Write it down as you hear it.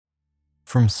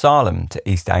From Salem to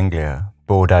East Anglia,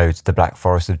 Bordeaux to the Black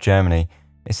Forest of Germany,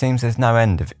 it seems there's no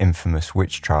end of infamous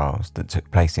witch trials that took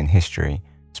place in history,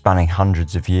 spanning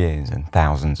hundreds of years and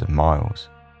thousands of miles.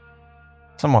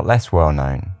 Somewhat less well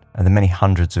known are the many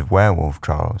hundreds of werewolf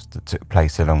trials that took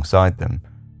place alongside them,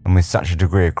 and with such a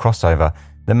degree of crossover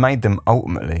that made them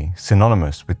ultimately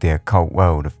synonymous with the occult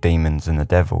world of demons and the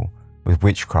devil, with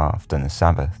witchcraft and the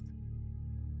Sabbath.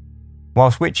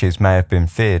 Whilst witches may have been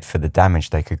feared for the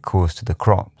damage they could cause to the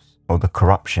crops, or the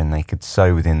corruption they could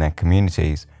sow within their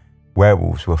communities,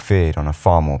 werewolves were feared on a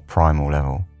far more primal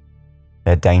level.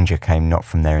 Their danger came not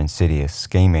from their insidious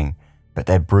scheming, but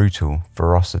their brutal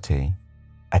ferocity,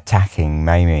 attacking,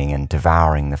 maiming and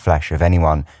devouring the flesh of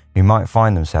anyone who might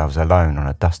find themselves alone on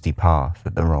a dusty path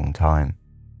at the wrong time.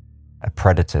 A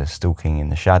predator stalking in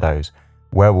the shadows,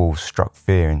 werewolves struck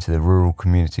fear into the rural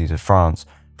communities of France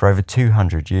for over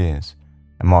 200 years,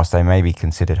 and whilst they may be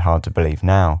considered hard to believe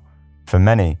now, for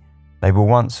many, they were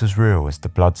once as real as the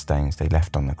bloodstains they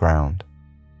left on the ground.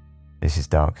 This is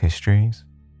Dark Histories,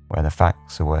 where the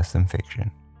facts are worse than fiction.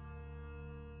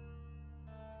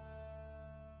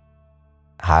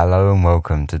 Hello and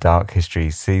welcome to Dark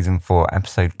Histories Season 4,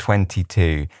 Episode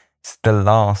 22. It's the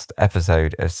last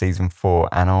episode of Season 4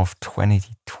 and of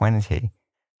 2020.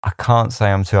 I can't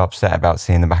say I'm too upset about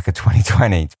seeing the back of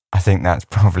 2020. I think that's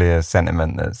probably a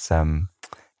sentiment that's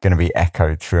going to be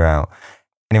echoed throughout.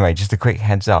 Anyway, just a quick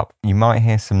heads up. You might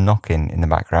hear some knocking in the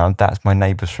background. That's my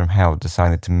neighbours from hell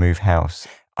decided to move house.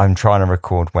 I'm trying to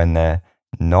record when they're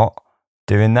not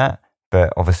doing that,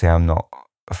 but obviously I'm not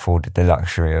afforded the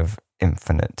luxury of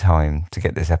infinite time to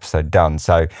get this episode done.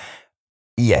 So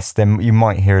yes, then you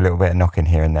might hear a little bit of knocking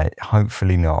here and there.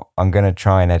 Hopefully not. I'm going to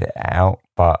try and edit it out,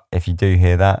 but if you do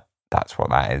hear that, that's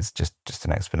what that is. Just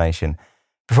an explanation.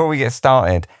 Before we get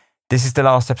started, this is the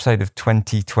last episode of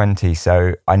 2020,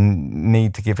 so I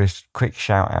need to give a quick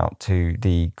shout out to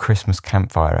the Christmas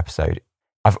campfire episode.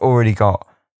 I've already got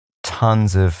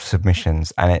tons of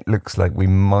submissions and it looks like we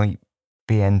might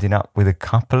be ending up with a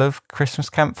couple of Christmas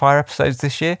campfire episodes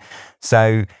this year.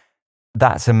 So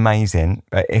that's amazing.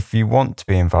 If you want to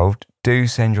be involved, do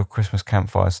send your Christmas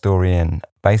campfire story in.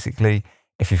 Basically,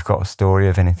 if you've got a story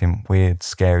of anything weird,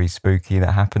 scary, spooky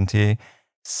that happened to you,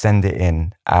 send it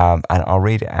in and I'll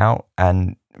read it out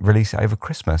and release it over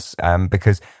Christmas.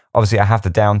 Because obviously I have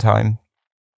the downtime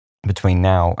between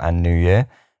now and New Year,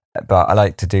 but I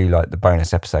like to do like the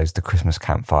bonus episodes, the Christmas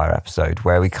campfire episode,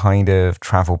 where we kind of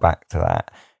travel back to that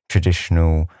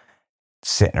traditional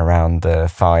sitting around the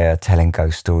fire telling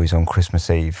ghost stories on Christmas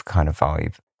Eve kind of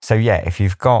vibe. So yeah, if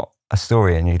you've got a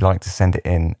story and you'd like to send it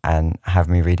in and have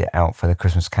me read it out for the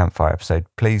Christmas campfire episode,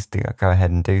 please do go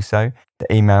ahead and do so.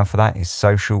 The email for that is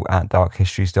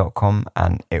social@darkhistories.com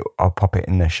and I'll pop it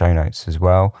in the show notes as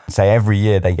well. So every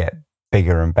year they get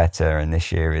bigger and better, and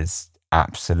this year is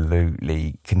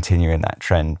absolutely continuing that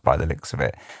trend by the looks of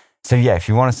it. So yeah, if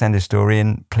you want to send a story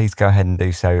in, please go ahead and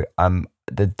do so.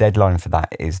 The deadline for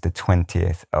that is the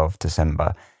 20th of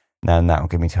December. And that will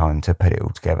give me time to put it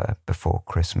all together before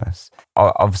Christmas.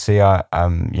 Obviously, I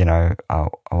want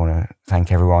to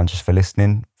thank everyone just for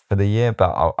listening for the year, but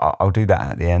I'll do that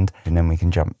at the end. And then we can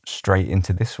jump straight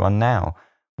into this one now,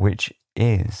 which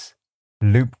is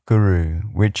Loup Garou,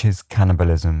 Witches,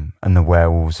 Cannibalism, and the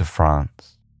Werewolves of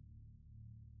France.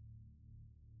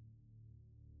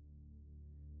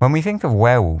 When we think of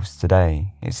werewolves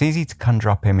today, it's easy to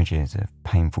conjure up images of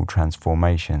painful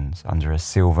transformations under a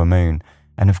silver moon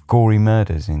and of gory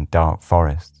murders in dark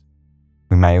forests.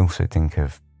 We may also think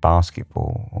of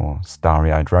basketball or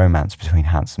starry-eyed romance between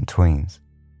handsome tweens.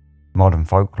 Modern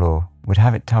folklore would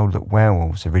have it told that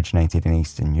werewolves originated in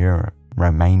Eastern Europe,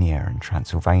 Romania and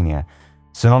Transylvania,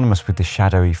 synonymous with the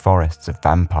shadowy forests of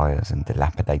vampires and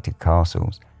dilapidated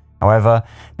castles. However,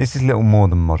 this is little more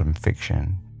than modern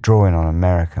fiction, drawing on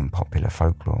American popular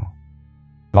folklore.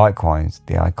 Likewise,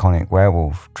 the iconic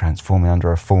werewolf transforming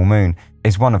under a full moon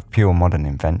is one of pure modern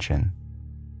invention.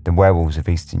 The werewolves of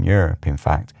Eastern Europe, in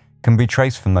fact, can be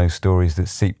traced from those stories that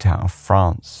seeped out of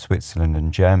France, Switzerland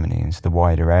and Germany into the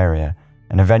wider area,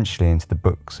 and eventually into the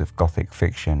books of Gothic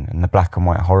fiction and the black and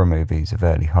white horror movies of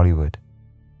early Hollywood.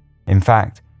 In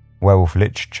fact, werewolf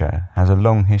literature has a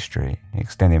long history,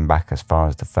 extending back as far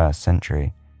as the 1st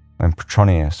century, when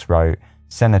Petronius wrote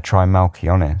Cena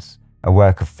Trimalchionis, a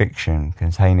work of fiction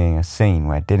containing a scene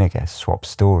where dinner guests swap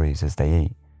stories as they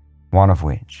eat, one of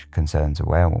which concerns a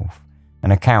werewolf, an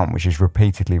account which is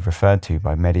repeatedly referred to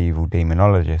by medieval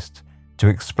demonologists to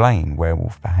explain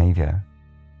werewolf behaviour.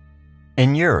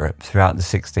 In Europe throughout the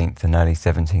 16th and early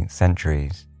 17th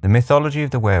centuries, the mythology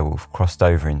of the werewolf crossed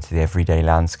over into the everyday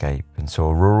landscape and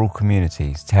saw rural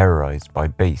communities terrorised by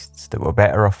beasts that were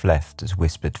better off left as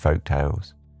whispered folk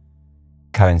tales.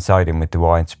 Coinciding with the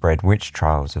widespread witch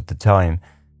trials of the time,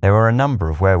 there were a number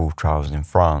of werewolf trials in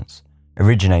France,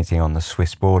 originating on the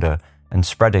Swiss border and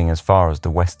spreading as far as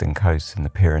the western coast and the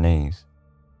Pyrenees.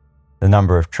 The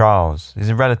number of trials is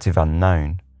a relative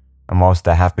unknown, and whilst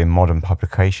there have been modern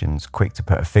publications quick to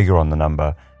put a figure on the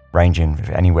number, ranging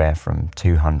anywhere from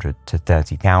 200 to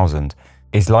 30,000,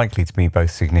 is likely to be both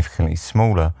significantly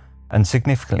smaller and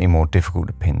significantly more difficult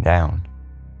to pin down.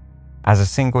 As a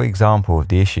single example of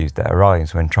the issues that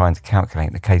arise when trying to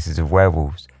calculate the cases of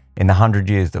werewolves in the 100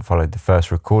 years that followed the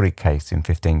first recorded case in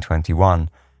 1521,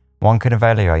 one can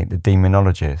evaluate the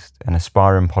demonologist and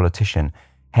aspiring politician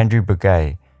Henri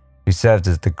Boguet, who served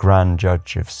as the Grand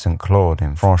Judge of St. Claude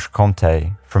in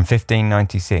Franche-Comté from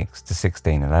 1596 to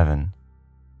 1611.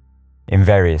 In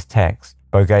various texts,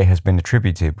 Boguet has been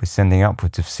attributed with sending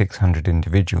upwards of 600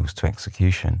 individuals to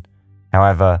execution.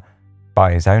 However,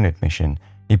 by his own admission,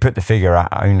 he put the figure at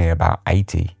only about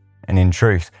 80, and in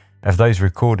truth, of those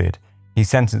recorded, he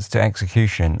sentenced to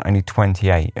execution only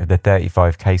 28 of the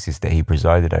 35 cases that he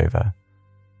presided over.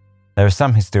 There are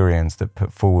some historians that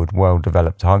put forward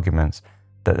well-developed arguments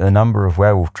that the number of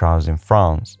werewolf trials in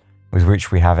France, with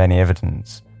which we have any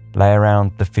evidence, lay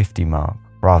around the 50 mark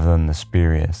rather than the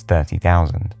spurious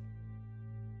 30,000.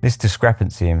 This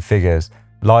discrepancy in figures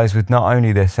lies with not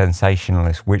only the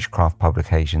sensationalist witchcraft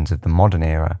publications of the modern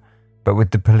era, but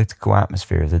with the political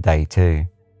atmosphere of the day too.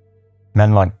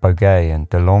 Men like Boguet and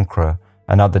Delancre,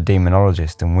 another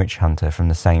demonologist and witch hunter from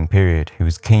the same period who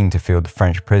was keen to fill the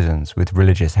French prisons with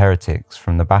religious heretics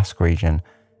from the Basque region,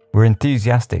 were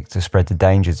enthusiastic to spread the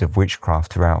dangers of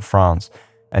witchcraft throughout France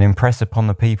and impress upon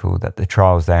the people that the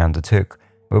trials they undertook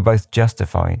were both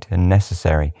justified and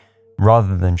necessary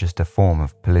rather than just a form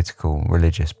of political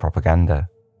religious propaganda.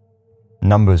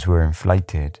 Numbers were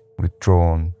inflated,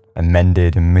 withdrawn,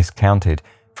 amended and miscounted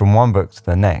from one book to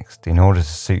the next in order to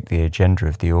suit the agenda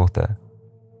of the author.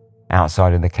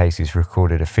 Outside of the cases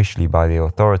recorded officially by the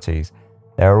authorities,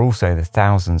 there are also the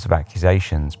thousands of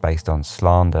accusations based on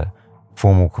slander,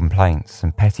 formal complaints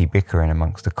and petty bickering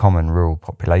amongst the common rural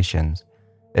populations,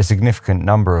 a significant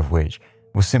number of which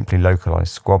was simply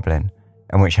localised squabbling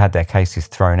and which had their cases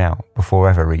thrown out before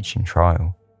ever reaching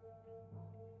trial.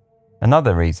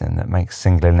 Another reason that makes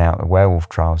singling out the werewolf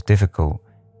trials difficult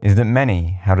is that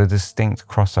many had a distinct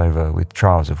crossover with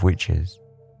trials of witches.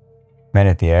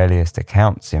 Many of the earliest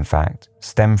accounts, in fact,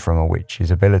 stem from a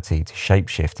witch's ability to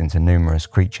shapeshift into numerous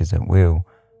creatures at will,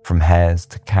 from hares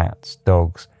to cats,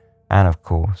 dogs, and of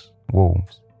course,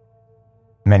 wolves.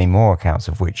 Many more accounts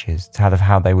of witches tell of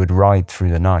how they would ride through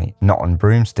the night, not on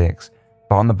broomsticks,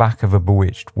 but on the back of a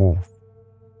bewitched wolf.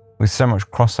 With so much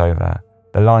crossover,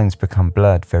 the lines become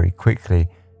blurred very quickly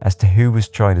as to who was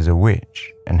tried as a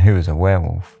witch and who as a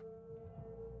werewolf.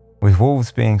 With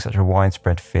wolves being such a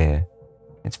widespread fear,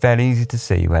 it's fairly easy to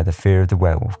see where the fear of the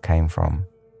werewolf came from.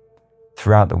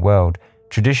 Throughout the world,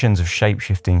 traditions of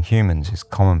shape-shifting humans is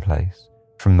commonplace,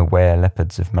 from the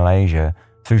were-leopards of Malaysia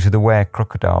through to the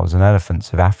were-crocodiles and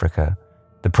elephants of Africa,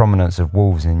 the prominence of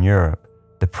wolves in Europe,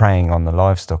 the preying on the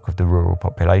livestock of the rural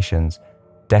populations,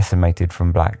 decimated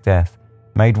from Black Death,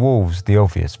 made wolves the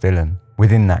obvious villain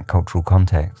within that cultural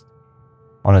context.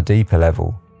 On a deeper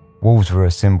level, wolves were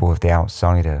a symbol of the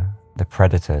outsider, the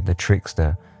predator, the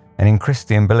trickster, and in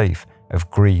Christian belief of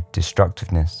greed,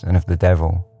 destructiveness, and of the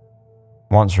devil.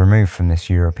 Once removed from this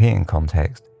European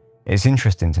context, it's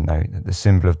interesting to note that the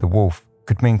symbol of the wolf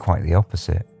could mean quite the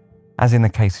opposite, as in the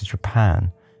case of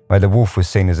Japan, where the wolf was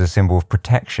seen as a symbol of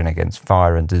protection against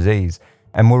fire and disease,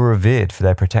 and were revered for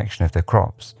their protection of their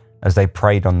crops, as they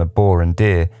preyed on the boar and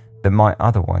deer that might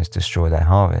otherwise destroy their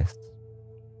harvests.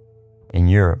 In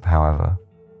Europe, however,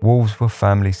 wolves were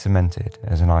firmly cemented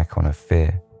as an icon of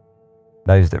fear.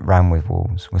 Those that ran with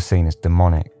wolves were seen as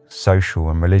demonic,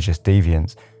 social and religious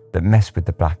deviants that messed with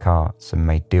the black arts and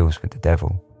made deals with the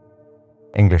devil.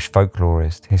 English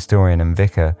folklorist, historian and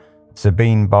vicar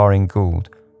Sabine Baring-Gould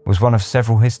was one of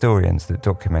several historians that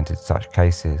documented such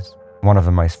cases, one of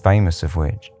the most famous of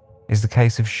which is the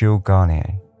case of Jules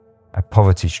Garnier, a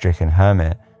poverty-stricken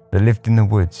hermit that lived in the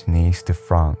woods in the east of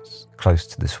France, close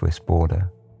to the Swiss border.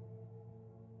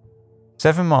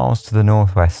 7 miles to the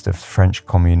northwest of the French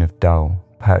commune of Dole,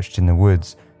 perched in the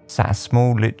woods, sat a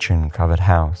small lichen-covered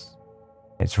house.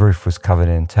 Its roof was covered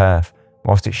in turf,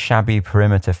 whilst its shabby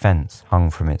perimeter fence hung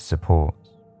from its supports,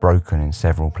 broken in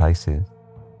several places.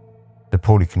 The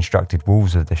poorly constructed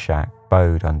walls of the shack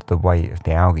bowed under the weight of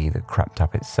the algae that crept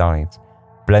up its sides,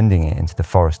 blending it into the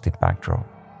forested backdrop.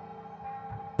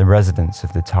 The residents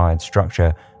of the tired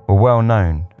structure were well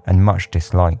known and much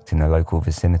disliked in the local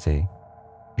vicinity.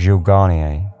 Gilles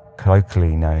Garnier,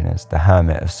 colloquially known as the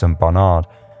Hermit of St. Bernard,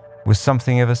 was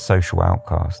something of a social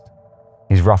outcast,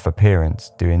 his rough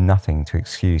appearance doing nothing to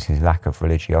excuse his lack of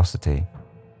religiosity.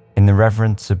 In the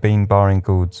Reverend Sabine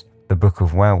Baring-Gould's The Book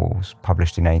of Werewolves,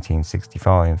 published in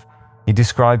 1865, he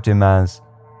described him as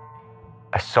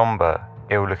a sombre,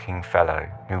 ill-looking fellow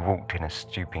who walked in a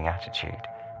stooping attitude,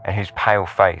 and whose pale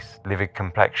face, livid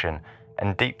complexion,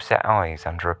 and deep-set eyes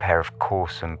under a pair of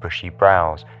coarse and bushy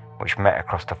brows which met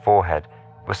across the forehead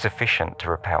were sufficient to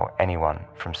repel anyone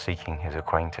from seeking his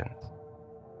acquaintance.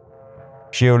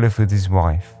 Gilles lived with his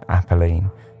wife,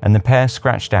 Apolline, and the pair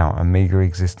scratched out a meagre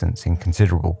existence in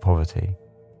considerable poverty.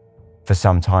 For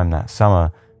some time that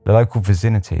summer, the local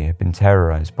vicinity had been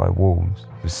terrorised by wolves,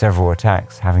 with several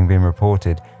attacks having been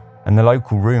reported, and the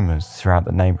local rumours throughout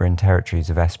the neighbouring territories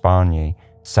of Espargne,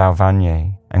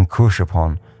 Salvagne, and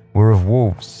Courchepon were of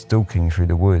wolves stalking through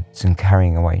the woods and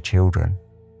carrying away children.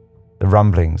 The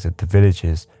rumblings of the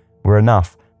villagers were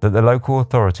enough that the local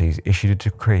authorities issued a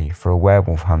decree for a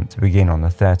werewolf hunt to begin on the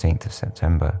 13th of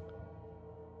September.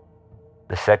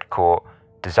 The said court,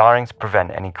 desiring to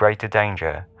prevent any greater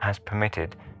danger, has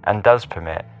permitted, and does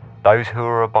permit, those who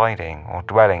are abiding or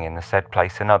dwelling in the said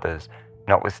place and others,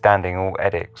 notwithstanding all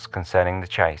edicts concerning the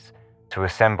chase, to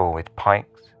assemble with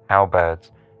pikes,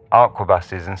 halberds,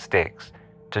 arquebuses and sticks,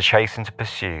 to chase and to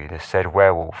pursue the said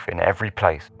werewolf in every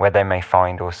place where they may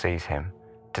find or seize him,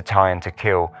 to tie and to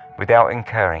kill without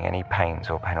incurring any pains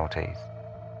or penalties.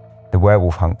 The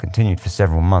werewolf hunt continued for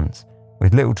several months,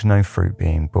 with little to no fruit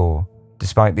being bore,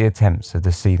 despite the attempts of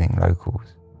the seething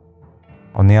locals.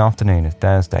 On the afternoon of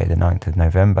Thursday, the 9th of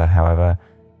November, however,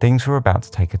 things were about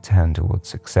to take a turn towards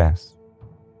success.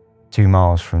 2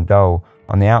 miles from Dole,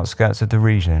 on the outskirts of the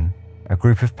region, a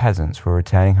group of peasants were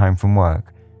returning home from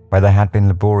work where they had been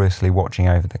laboriously watching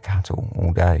over the cattle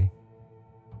all day.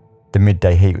 The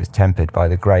midday heat was tempered by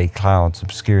the grey clouds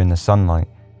obscuring the sunlight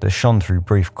that shone through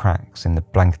brief cracks in the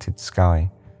blanketed sky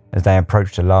as they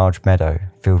approached a large meadow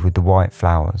filled with the white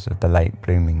flowers of the late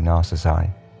blooming narcissi.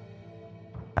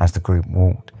 As the group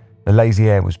walked, the lazy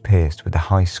air was pierced with the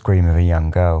high scream of a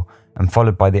young girl and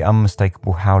followed by the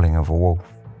unmistakable howling of a wolf.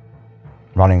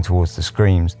 Running towards the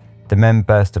screams, the men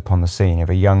burst upon the scene of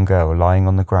a young girl lying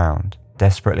on the ground,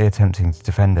 desperately attempting to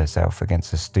defend herself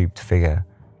against a stooped figure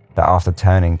that, after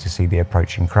turning to see the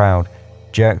approaching crowd,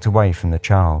 jerked away from the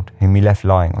child, whom he left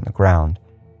lying on the ground,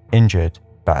 injured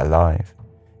but alive,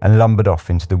 and lumbered off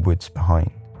into the woods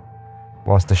behind.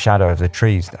 Whilst the shadow of the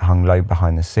trees that hung low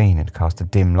behind the scene had cast a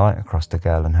dim light across the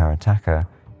girl and her attacker,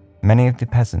 many of the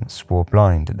peasants swore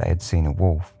blind that they had seen a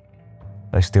wolf,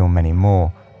 though still many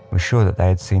more were sure that they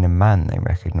had seen a man they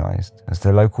recognised as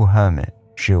the local hermit,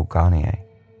 Gilles Garnier.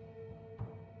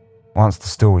 Once the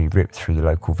story ripped through the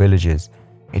local villages,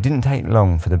 it didn't take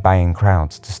long for the baying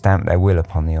crowds to stamp their will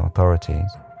upon the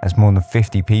authorities, as more than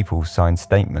 50 people signed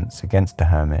statements against the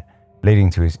hermit, leading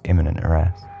to his imminent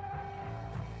arrest.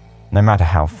 No matter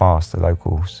how fast the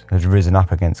locals had risen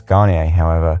up against Garnier,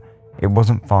 however, it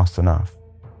wasn't fast enough,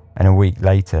 and a week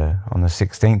later, on the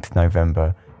 16th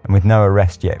November, and with no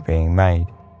arrest yet being made,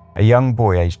 a young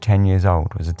boy aged 10 years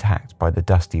old was attacked by the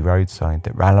dusty roadside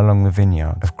that ran along the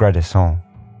vineyard of Gredesson,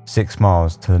 6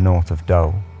 miles to the north of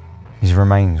Dole. His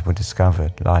remains were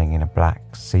discovered lying in a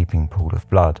black, seeping pool of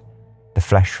blood. The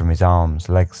flesh from his arms,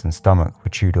 legs and stomach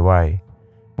were chewed away.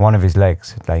 One of his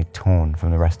legs had laid torn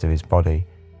from the rest of his body,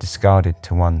 discarded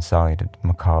to one side of the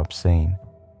macabre scene.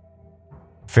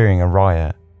 Fearing a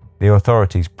riot, the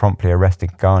authorities promptly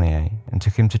arrested Garnier and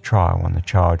took him to trial on the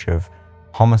charge of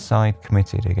homicide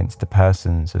committed against the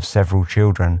persons of several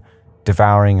children,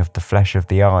 devouring of the flesh of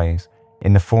the eyes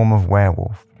in the form of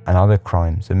werewolf, and other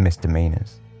crimes and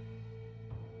misdemeanours.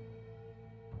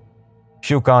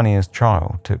 Gilles Garnier's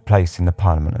trial took place in the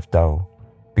Parliament of Dole,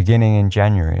 beginning in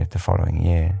January of the following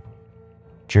year.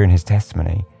 During his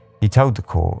testimony, he told the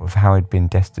court of how he had been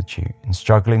destitute and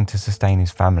struggling to sustain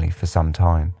his family for some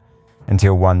time,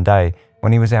 until one day,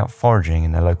 when he was out foraging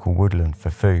in the local woodland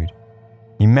for food,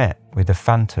 he met with a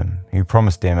phantom who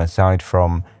promised him, aside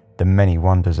from the many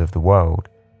wonders of the world,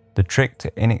 the trick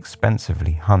to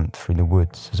inexpensively hunt through the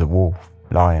woods as a wolf,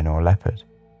 lion or leopard.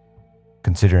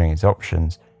 Considering his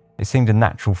options, it seemed a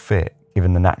natural fit,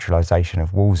 given the naturalisation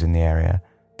of wolves in the area,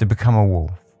 to become a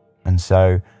wolf, and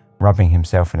so, rubbing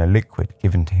himself in a liquid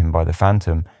given to him by the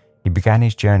phantom, he began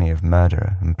his journey of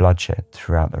murder and bloodshed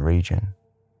throughout the region.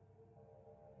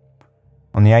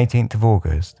 On the 18th of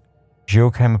August,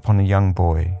 Gilles came upon a young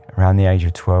boy around the age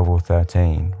of 12 or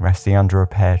 13 resting under a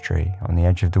pear tree on the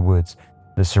edge of the woods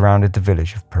that surrounded the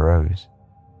village of Perros.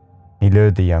 He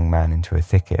lured the young man into a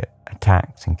thicket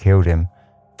attacked and killed him,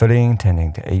 fully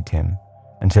intending to eat him,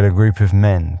 until a group of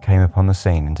men came upon the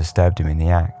scene and disturbed him in the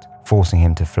act, forcing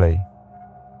him to flee.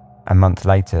 A month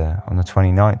later, on the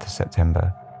 29th of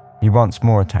September, he once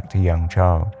more attacked a young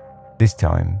child, this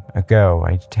time a girl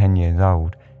aged 10 years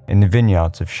old, in the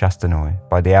vineyards of Chastanoy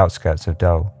by the outskirts of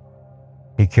Dole.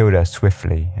 He killed her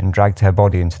swiftly and dragged her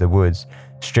body into the woods,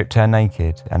 stripped her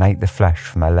naked and ate the flesh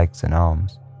from her legs and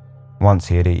arms. Once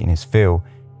he had eaten his fill,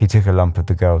 he took a lump of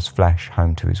the girl's flesh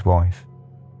home to his wife.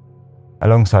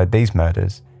 Alongside these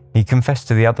murders, he confessed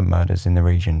to the other murders in the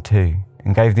region too,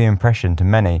 and gave the impression to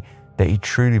many that he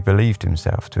truly believed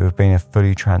himself to have been a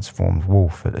fully transformed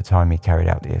wolf at the time he carried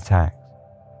out the attacks.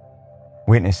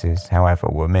 Witnesses, however,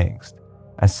 were mixed,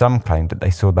 as some claimed that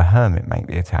they saw the hermit make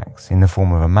the attacks in the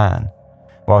form of a man,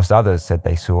 whilst others said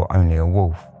they saw only a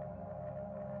wolf.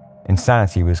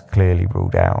 Insanity was clearly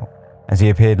ruled out, as he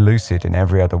appeared lucid in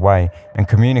every other way and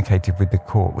communicated with the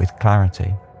court with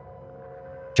clarity.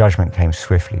 Judgment came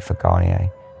swiftly for Garnier,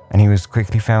 and he was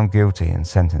quickly found guilty and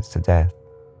sentenced to death.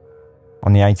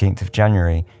 On the 18th of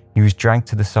January, he was dragged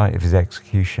to the site of his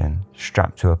execution,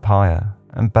 strapped to a pyre,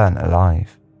 and burnt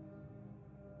alive.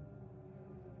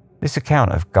 This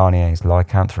account of Garnier's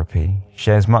lycanthropy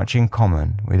shares much in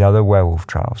common with other werewolf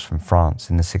trials from France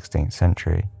in the 16th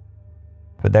century.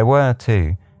 But there were,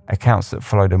 too, accounts that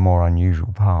followed a more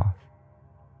unusual path.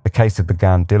 The case of the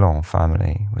Gandillon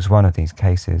family was one of these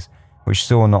cases, which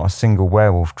saw not a single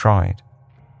werewolf tried,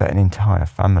 but an entire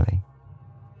family.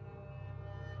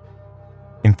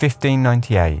 In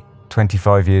 1598,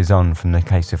 25 years on from the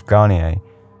case of Garnier,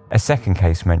 a second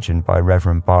case mentioned by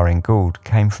Reverend Baring Gould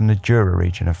came from the Jura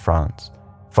region of France,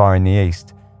 far in the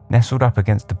east, nestled up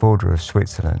against the border of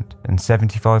Switzerland and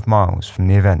 75 miles from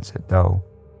the events at Dole.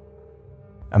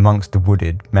 Amongst the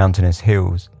wooded, mountainous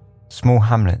hills, small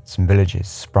hamlets and villages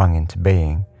sprung into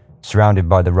being, surrounded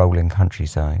by the rolling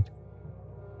countryside.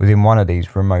 Within one of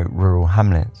these remote rural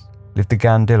hamlets lived the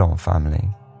Gandillon family,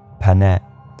 Pernette,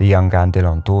 the young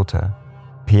Gandillon daughter,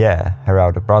 Pierre, her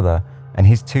elder brother, and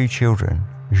his two children,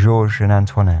 Georges and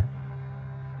Antoinette.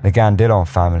 The Gandillon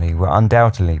family were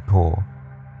undoubtedly poor.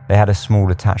 They had a small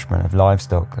attachment of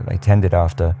livestock that they tended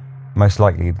after, most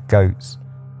likely the goats,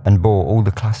 and bore all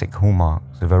the classic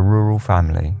hallmarks of a rural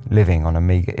family living on a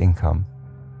meagre income.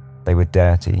 They were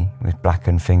dirty, with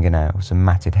blackened fingernails and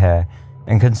matted hair,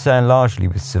 and concerned largely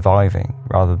with surviving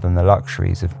rather than the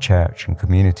luxuries of church and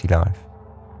community life.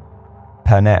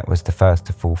 Pernette was the first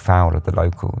to fall foul of the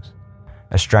locals.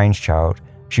 A strange child,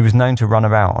 she was known to run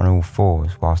about on all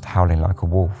fours whilst howling like a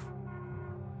wolf.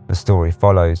 The story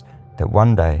follows that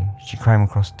one day she came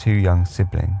across two young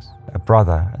siblings, a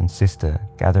brother and sister,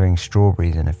 gathering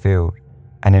strawberries in a field,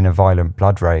 and in a violent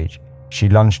blood rage, she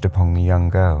lunged upon the young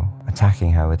girl,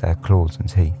 attacking her with her claws and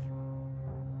teeth.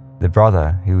 The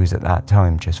brother, who was at that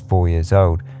time just 4 years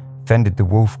old, fended the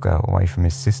wolf girl away from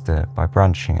his sister by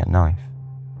brandishing a knife.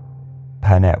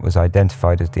 Pernette was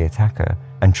identified as the attacker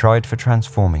and tried for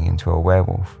transforming into a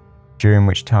werewolf, during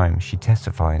which time she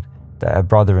testified that her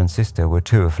brother and sister were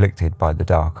too afflicted by the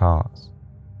dark arts.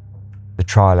 The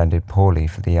trial ended poorly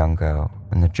for the young girl,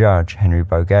 and the judge, Henry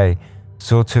Boguet,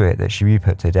 saw to it that she be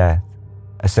put to death,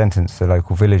 a sentence the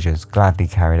local villagers gladly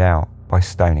carried out by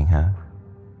stoning her.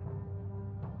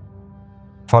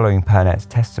 Following Pernette's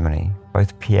testimony,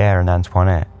 both Pierre and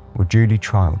Antoinette were duly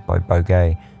trialed by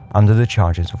Boguet under the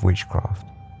charges of witchcraft.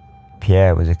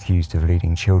 Pierre was accused of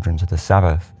leading children to the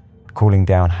Sabbath, calling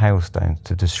down hailstones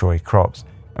to destroy crops,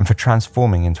 and for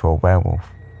transforming into a werewolf.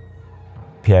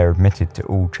 Pierre admitted to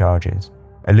all charges,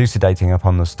 elucidating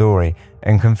upon the story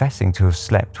and confessing to have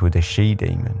slept with a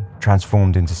she-demon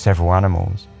transformed into several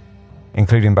animals,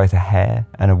 including both a hare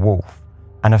and a wolf,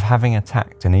 and of having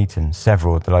attacked and eaten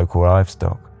several of the local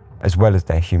livestock, as well as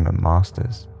their human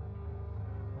masters.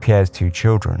 Pierre's two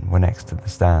children were next to the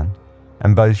stand,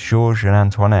 and both Georges and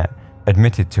Antoinette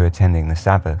admitted to attending the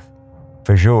Sabbath.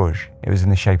 For Georges, it was in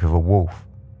the shape of a wolf,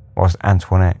 whilst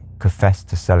Antoinette confessed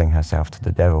to selling herself to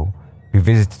the devil, who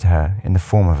visited her in the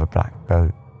form of a black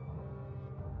goat.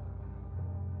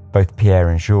 Both Pierre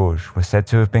and Georges were said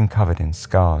to have been covered in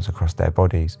scars across their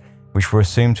bodies, which were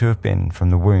assumed to have been from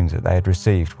the wounds that they had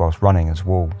received whilst running as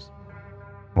wolves.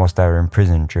 Whilst they were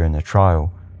imprisoned during the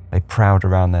trial, they prowled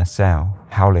around their cell,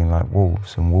 howling like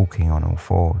wolves and walking on all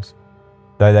fours.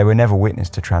 Though they were never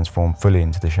witnessed to transform fully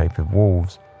into the shape of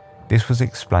wolves, this was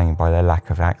explained by their lack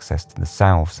of access to the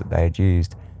salves that they had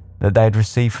used, that they had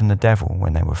received from the devil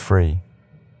when they were free.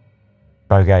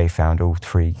 Boguet found all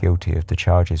three guilty of the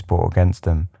charges brought against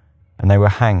them, and they were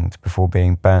hanged before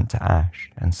being burnt to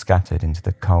ash and scattered into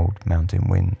the cold mountain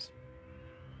winds.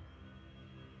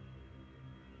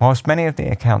 Whilst many of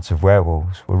the accounts of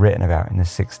werewolves were written about in the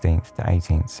 16th to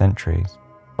 18th centuries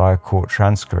via court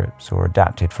transcripts or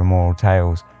adapted from oral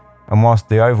tales, and whilst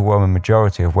the overwhelming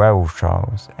majority of werewolf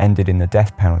trials ended in the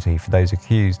death penalty for those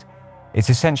accused, it's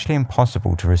essentially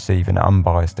impossible to receive an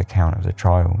unbiased account of the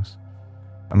trials.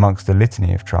 Amongst the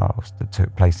litany of trials that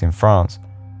took place in France,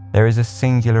 there is a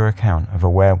singular account of a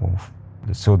werewolf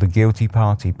that saw the guilty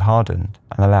party pardoned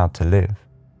and allowed to live.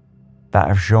 That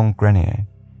of Jean Grenier,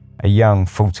 a young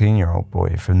 14-year-old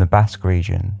boy from the Basque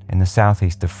region in the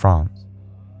southeast of France.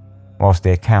 Whilst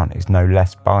the account is no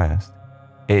less biased,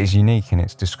 it is unique in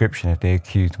its description of the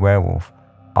accused werewolf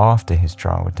after his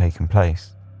trial had taken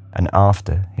place and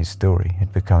after his story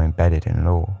had become embedded in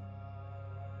law.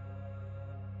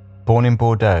 Born in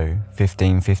Bordeaux,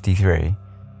 1553,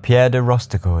 Pierre de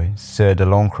Rostegoy, Sieur de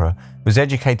l'Ancre, was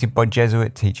educated by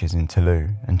Jesuit teachers in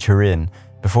Toulouse and Turin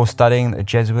before studying at the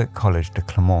Jesuit College de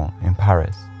Clermont in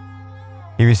Paris.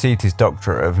 He received his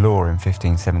doctorate of law in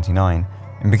 1579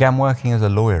 and began working as a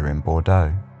lawyer in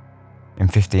Bordeaux. In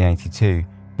 1582,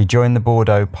 he joined the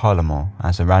Bordeaux Parlement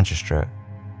as a magistrate.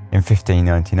 In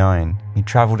 1599, he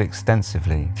travelled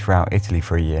extensively throughout Italy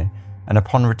for a year and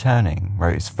upon returning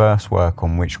wrote his first work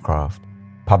on witchcraft,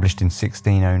 published in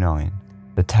 1609,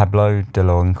 the Tableau de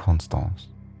l'Inconstance.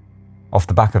 Off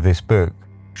the back of this book,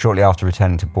 shortly after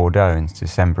returning to Bordeaux in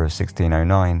December of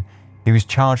 1609, he was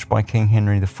charged by King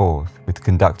Henry IV with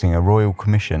conducting a royal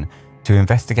commission to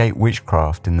investigate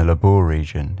witchcraft in the Labour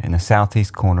region in the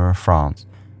southeast corner of France,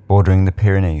 bordering the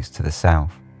Pyrenees to the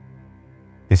south.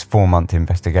 This 4-month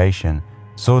investigation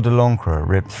saw de l'Ancre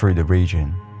rip through the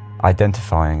region,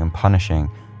 identifying and punishing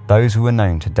those who were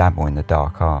known to dabble in the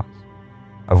dark arts,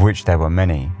 of which there were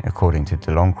many, according to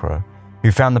de l'Ancre,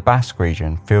 who found the Basque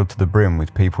region filled to the brim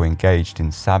with people engaged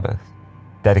in Sabbath,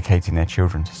 dedicating their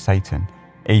children to Satan,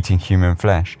 eating human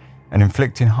flesh, and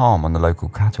inflicting harm on the local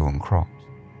cattle and crops.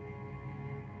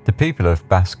 The people of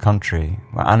Basque Country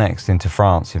were annexed into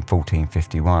France in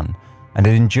 1451 and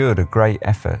had endured a great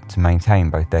effort to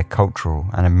maintain both their cultural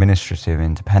and administrative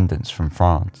independence from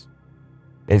France.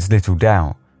 It's little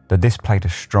doubt that this played a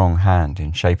strong hand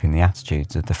in shaping the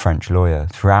attitudes of the French lawyer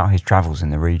throughout his travels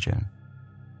in the region.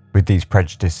 With these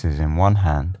prejudices in one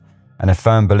hand and a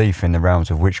firm belief in the realms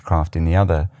of witchcraft in the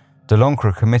other, de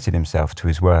l'Ancre committed himself to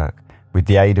his work with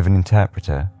the aid of an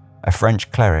interpreter, a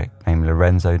French cleric named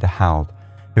Lorenzo de Halde,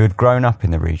 who had grown up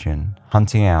in the region,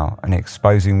 hunting out and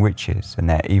exposing witches and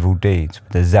their evil deeds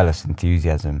with a zealous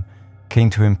enthusiasm, keen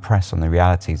to impress on the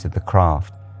realities of the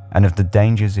craft and of the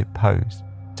dangers it posed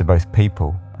to both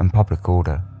people and public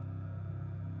order.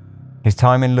 His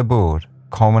time in Labour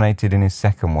culminated in his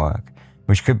second work,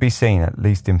 which could be seen, at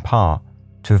least in part,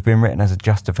 to have been written as a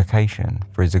justification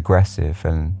for his aggressive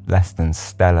and less than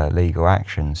stellar legal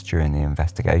actions during the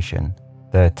investigation,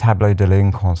 the Tableau de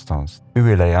l'Inconstance, où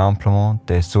il est implément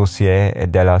des sorciers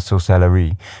et de la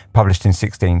sorcellerie, published in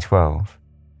 1612.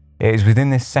 It is within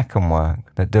this second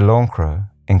work that de l'Ancre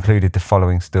included the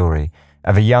following story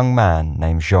of a young man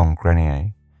named Jean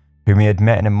Grenier, whom he had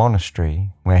met in a monastery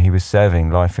where he was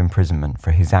serving life imprisonment for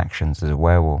his actions as a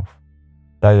werewolf.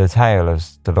 Though the tale,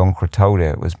 as de l'Ancre told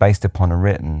it, was based upon a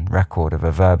written record of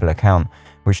a verbal account,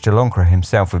 which de l'Ancre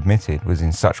himself admitted was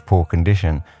in such poor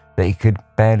condition that he could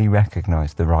barely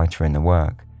recognise the writer in the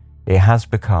work, it has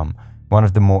become one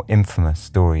of the more infamous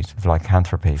stories of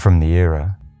lycanthropy from the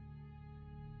era.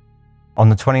 On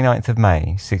the 29th of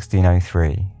May,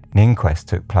 1603, an inquest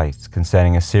took place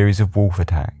concerning a series of wolf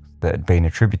attacks that had been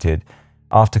attributed,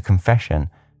 after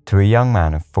confession, to a young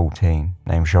man of 14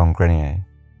 named Jean Grenier.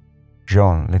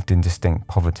 Jean lived in distinct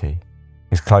poverty.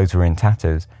 His clothes were in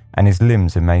tatters and his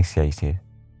limbs emaciated.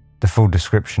 The full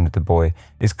description of the boy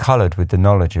is coloured with the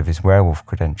knowledge of his werewolf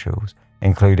credentials,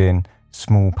 including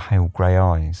small pale grey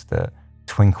eyes that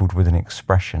twinkled with an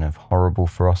expression of horrible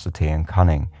ferocity and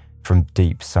cunning from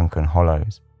deep sunken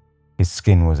hollows. His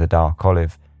skin was a dark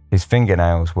olive, his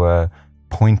fingernails were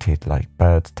pointed like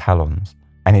birds' talons,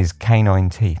 and his canine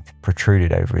teeth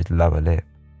protruded over his lower lip.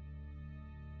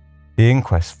 The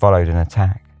inquest followed an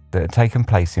attack that had taken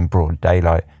place in broad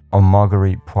daylight on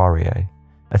Marguerite Poirier,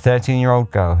 a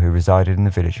 13-year-old girl who resided in the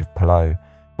village of Pelot,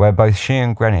 where both she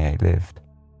and Grenier lived.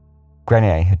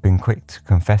 Grenier had been quick to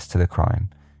confess to the crime,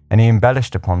 and he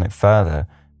embellished upon it further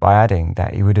by adding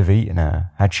that he would have eaten her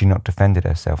had she not defended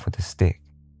herself with a stick.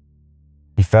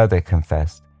 He further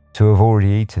confessed to have already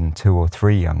eaten 2 or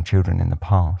 3 young children in the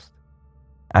past.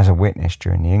 As a witness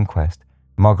during the inquest,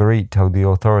 Marguerite told the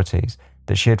authorities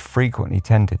that she had frequently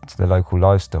tended to the local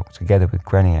livestock together with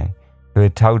Grenier, who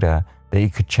had told her that he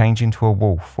could change into a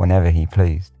wolf whenever he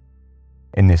pleased.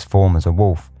 In this form as a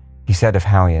wolf, he said of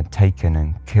how he had taken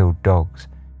and killed dogs,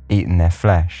 eaten their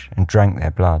flesh and drank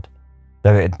their blood,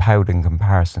 though it had paled in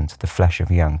comparison to the flesh of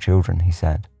young children, he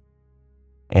said.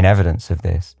 In evidence of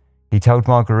this, he told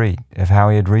Marguerite of how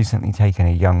he had recently taken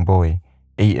a young boy,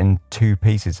 eaten 2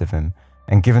 pieces of him,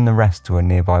 and given the rest to a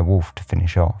nearby wolf to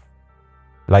finish off.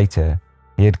 Later,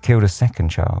 he had killed a second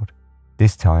child,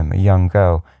 this time a young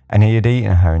girl, and he had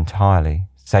eaten her entirely,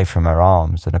 save from her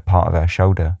arms and a part of her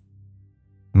shoulder.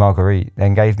 Marguerite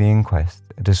then gave the inquest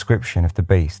a description of the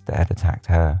beast that had attacked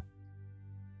her.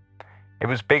 It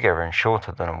was bigger and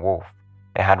shorter than a wolf.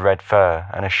 It had red fur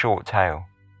and a short tail.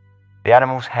 The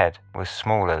animal's head was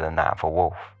smaller than that of a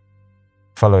wolf.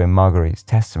 Following Marguerite's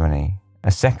testimony,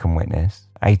 a second witness,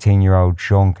 18-year-old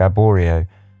Jean Gaborio,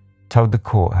 told the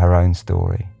court her own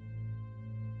story.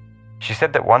 She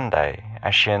said that one day,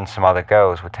 as she and some other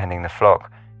girls were tending the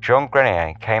flock, Jean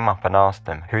Grenier came up and asked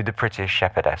them who the prettiest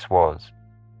shepherdess was.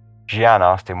 Jeanne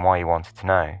asked him why he wanted to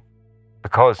know.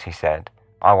 Because, he said,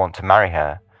 I want to marry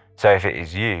her, so if it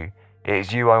is you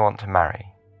I want to marry.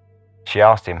 She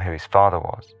asked him who his father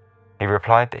was. He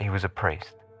replied that he was a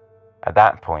priest. At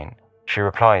that point, she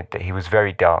replied that he was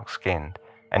very dark-skinned,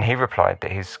 and he replied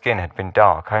that his skin had been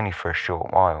dark only for a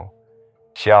short while.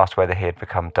 She asked whether he had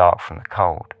become dark from the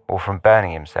cold or from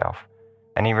burning himself,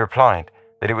 and he replied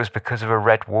that it was because of a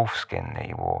red wolf skin that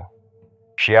he wore.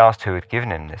 She asked who had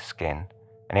given him this skin,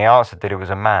 and he answered that it was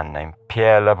a man named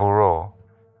Pierre Laboureau.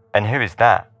 And who is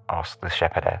that? Asked the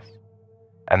shepherdess.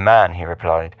 A man, he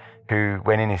replied, who,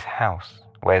 when in his house,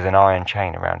 wears an iron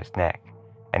chain around his neck,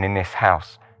 and in this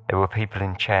house there were people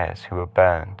in chairs who were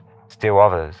burned, still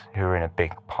others who were in a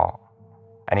big pot.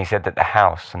 And he said that the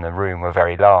house and the room were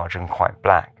very large and quite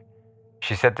black.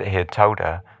 She said that he had told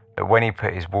her that when he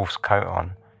put his wolf's coat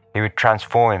on, he would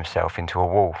transform himself into a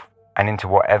wolf and into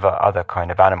whatever other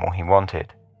kind of animal he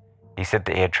wanted. He said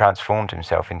that he had transformed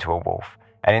himself into a wolf,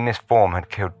 and in this form had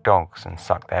killed dogs and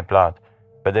sucked their blood,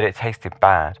 but that it tasted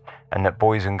bad, and that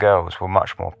boys and girls were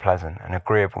much more pleasant and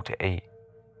agreeable to eat.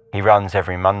 He runs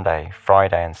every Monday,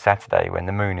 Friday and Saturday when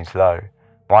the moon is low,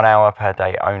 1 hour per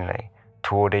day only,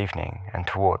 toward evening and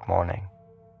toward morning.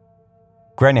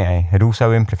 Grenier had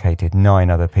also implicated 9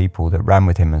 other people that ran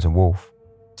with him as a wolf,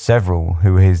 several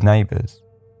who were his neighbours.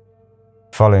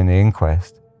 Following the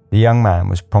inquest, the young man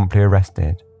was promptly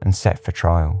arrested and set for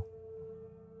trial.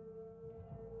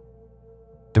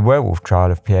 The werewolf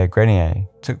trial of Pierre Grenier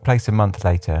took place a month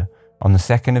later, on the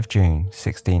 2nd of June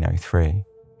 1603.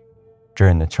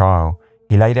 During the trial,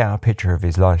 he laid out a picture of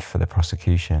his life for the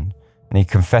prosecution, and he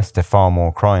confessed to far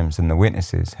more crimes than the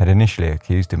witnesses had initially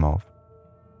accused him of.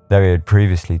 Though he had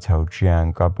previously told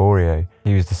Jean Gaborio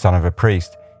he was the son of a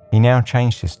priest, he now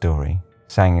changed his story,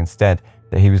 saying instead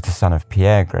that he was the son of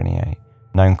Pierre Grenier,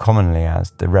 known commonly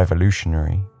as the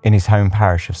Revolutionary, in his home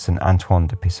parish of St. Antoine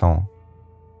de Pisson.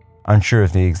 Unsure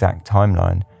of the exact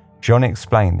timeline, Jean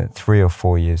explained that 3 or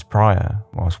 4 years prior,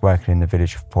 whilst working in the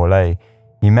village of Porlet,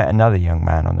 he met another young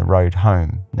man on the road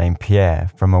home named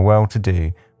Pierre from a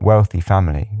well-to-do, wealthy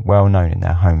family well known in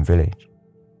their home village.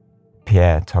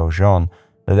 Pierre told Jean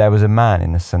that there was a man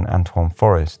in the St. Antoine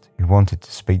forest who wanted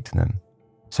to speak to them,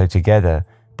 so together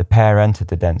the pair entered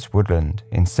the dense woodland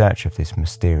in search of this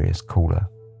mysterious caller.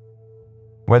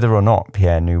 Whether or not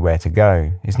Pierre knew where to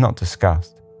go is not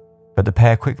discussed, but the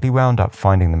pair quickly wound up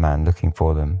finding the man looking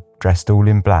for them, dressed all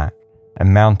in black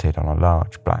and mounted on a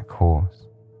large black horse.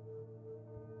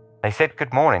 They said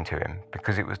good morning to him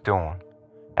because it was dawn,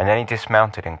 and then he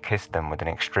dismounted and kissed them with an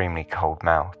extremely cold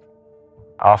mouth.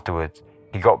 Afterwards,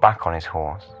 he got back on his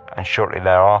horse, and shortly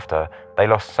thereafter they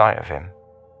lost sight of him.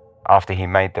 After he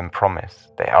made them promise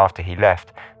that after he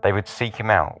left, they would seek him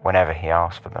out whenever he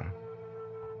asked for them.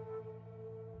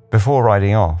 Before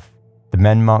riding off, the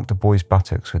men marked the boy's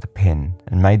buttocks with a pin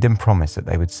and made them promise that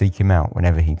they would seek him out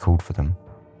whenever he called for them.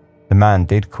 The man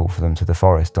did call for them to the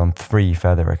forest on 3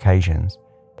 further occasions,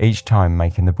 each time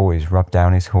making the boys rub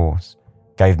down his horse,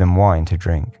 gave them wine to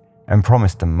drink, and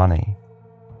promised them money.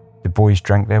 The boys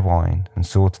drank their wine and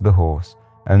saw to the horse,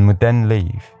 and would then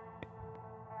leave.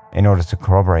 In order to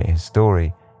corroborate his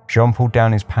story, Jean pulled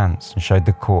down his pants and showed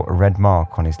the court a red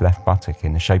mark on his left buttock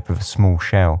in the shape of a small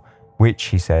shell, which,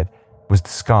 he said, was the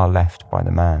scar left by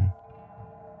the man.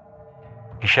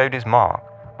 He showed his mark,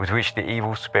 with which the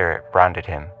evil spirit branded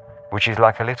him, which is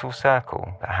like a little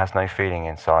circle that has no feeling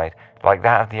inside, like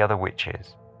that of the other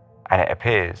witches, and it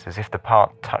appears as if the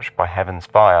part touched by heaven's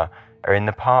fire are in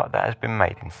the part that has been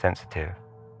made insensitive.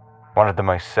 One of the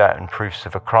most certain proofs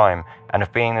of a crime and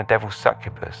of being the devil's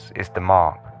succubus is the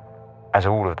mark, as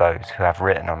all of those who have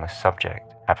written on this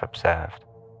subject have observed.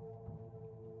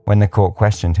 When the court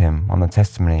questioned him on the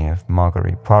testimony of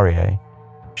Marguerite Poirier,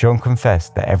 Jean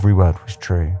confessed that every word was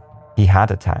true. He He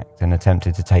had attacked and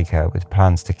attempted to take her with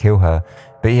plans to kill her,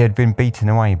 but he had been beaten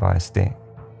away by a stick.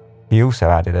 He also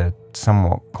added a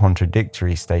somewhat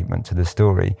contradictory statement to the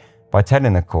story by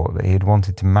telling the court that he had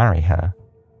wanted to marry her.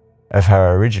 Of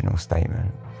her original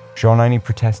statement, Jean only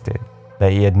protested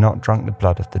that he had not drunk the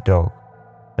blood of the dog,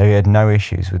 though he had no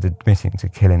issues with admitting to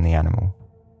killing the animal.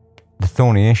 The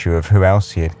thorny issue of who else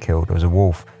he had killed as a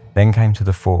wolf then came to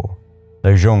the fore,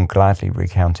 though Jean gladly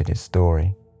recounted his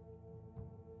story.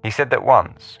 He said that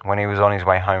once, when he was on his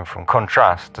way home from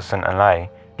Contraste to Saint-Alay,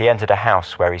 he entered a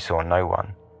house where he saw no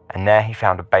one, and there he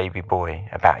found a baby boy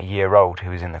about a year old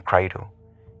who was in the cradle.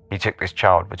 He took this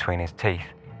child between his teeth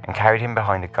and carried him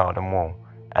behind a garden wall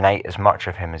and ate as much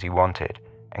of him as he wanted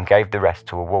and gave the rest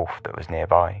to a wolf that was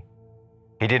nearby.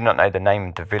 He did not know the name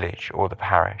of the village or the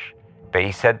parish, but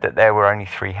he said that there were only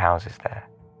 3 houses there.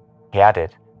 He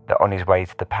added that on his way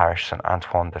to the parish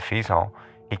Saint-Antoine-de-Fizon,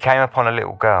 he came upon a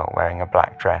little girl wearing a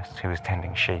black dress who was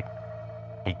tending sheep.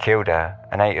 He killed her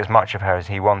and ate as much of her as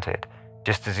he wanted,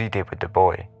 just as he did with the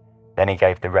boy. Then he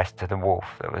gave the rest to the wolf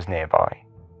that was nearby.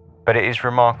 But it is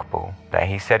remarkable that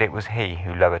he said it was he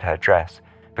who lowered her dress,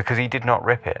 because he did not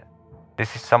rip it.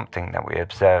 This is something that we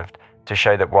observed to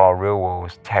show that while real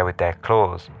wolves tear with their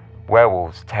claws,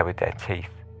 werewolves tear with their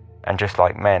teeth. And just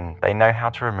like men, they know how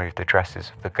to remove the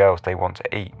dresses of the girls they want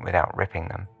to eat without ripping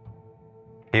them.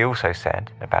 He also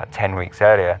said, about 10 weeks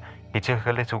earlier, he took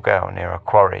a little girl near a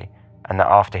quarry, and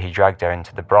that after he dragged her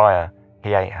into the briar,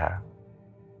 he ate her.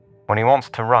 When he wants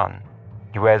to run,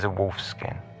 he wears a wolf's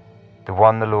skin, the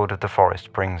one the Lord of the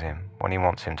Forest brings him when he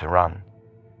wants him to run.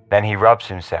 Then he rubs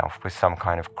himself with some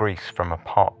kind of grease from a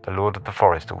pot the Lord of the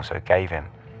Forest also gave him,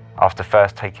 after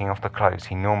first taking off the clothes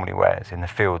he normally wears in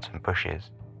the fields and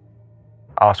bushes.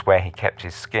 Asked where he kept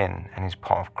his skin and his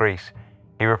pot of grease,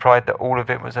 he replied that all of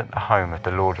it was at the home of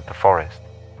the Lord of the Forest,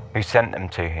 who sent them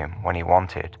to him when he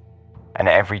wanted, and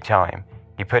every time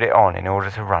he put it on in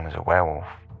order to run as a werewolf.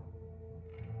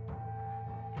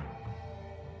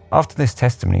 After this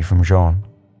testimony from Jean,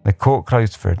 the court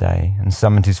closed for a day and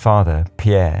summoned his father,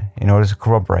 Pierre, in order to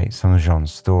corroborate some of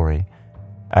Jean's story.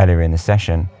 Earlier in the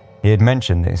session, he had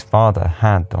mentioned that his father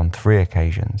had, on 3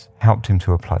 occasions, helped him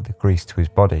to apply the grease to his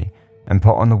body and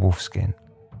put on the wolfskin.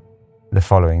 The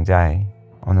following day,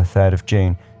 on the 3rd of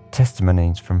June,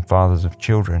 testimonies from fathers of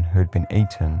children who had been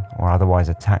eaten or otherwise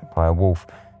attacked by a wolf,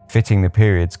 fitting the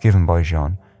periods given by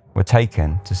Jean, were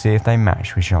taken to see if they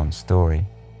matched with Jean's story.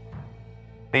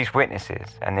 These witnesses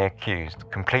and the accused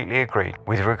completely agreed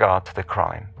with regard to the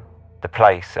crime, the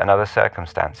place and other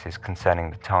circumstances concerning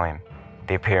the time,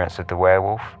 the appearance of the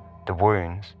werewolf, the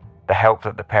wounds, the help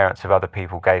that the parents of other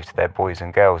people gave to their boys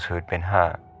and girls who had been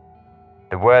hurt,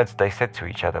 the words they said to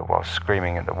each other while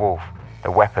screaming at the wolf, the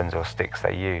weapons or sticks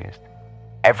they used.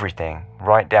 Everything,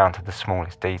 right down to the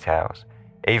smallest details,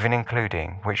 even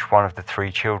including which one of the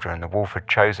 3 children the wolf had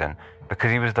chosen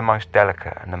because he was the most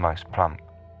delicate and the most plump.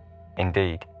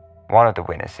 Indeed, one of the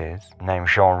witnesses, named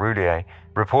Jean Roulier,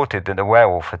 reported that the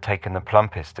werewolf had taken the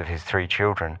plumpest of his 3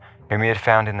 children, whom he had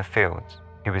found in the fields.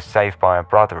 He was saved by a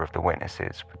brother of the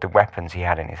witnesses with the weapons he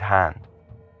had in his hand.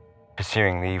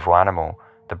 Pursuing the evil animal,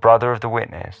 the brother of the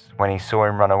witness, when he saw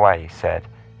him run away, said,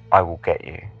 "I will get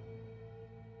you."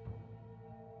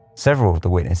 Several of the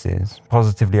witnesses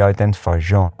positively identified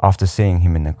Jean after seeing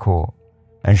him in the court,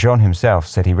 and Jean himself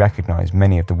said he recognized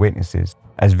many of the witnesses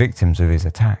as victims of his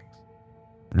attacks.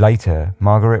 Later,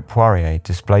 Marguerite Poirier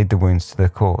displayed the wounds to the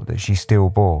court that she still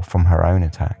bore from her own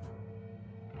attack.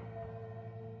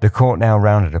 The court now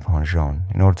rounded upon Jean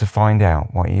in order to find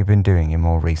out what he had been doing in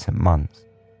more recent months,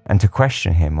 and to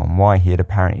question him on why he had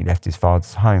apparently left his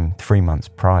father's home 3 months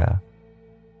prior.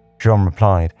 Jean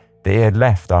replied that he had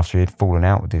left after he had fallen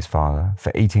out with his father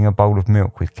for eating a bowl of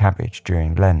milk with cabbage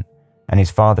during Lent, and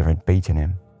his father had beaten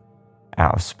him.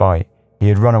 Out of spite, he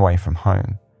had run away from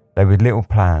home, though with little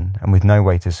plan and with no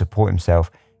way to support himself,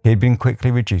 he had been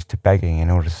quickly reduced to begging in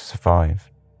order to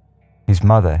survive. His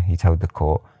mother, he told the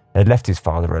court, had left his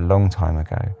father a long time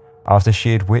ago, after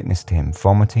she had witnessed him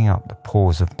vomiting up the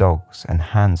paws of dogs and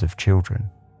hands of children.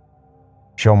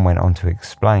 Jean went on to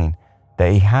explain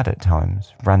that he had at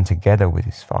times ran together with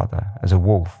his father as a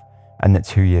wolf, and that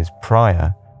 2 years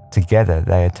prior, together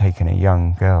they had taken a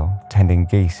young girl tending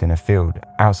geese in a field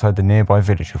outside the nearby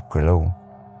village of Grelot.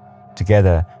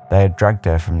 Together they had dragged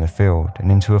her from the field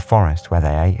and into a forest where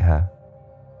they ate her.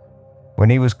 When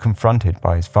he was confronted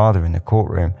by his father in the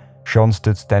courtroom, Jean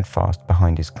stood steadfast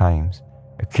behind his claims,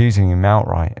 accusing him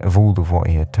outright of all of what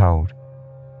he had told.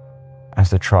 As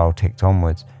the trial ticked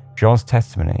onwards, Jean's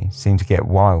testimony seemed to get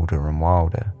wilder and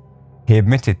wilder. He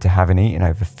admitted to having eaten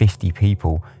over 50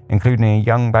 people, including a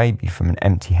young baby from an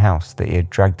empty house that he had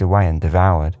dragged away and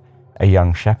devoured, a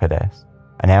young shepherdess,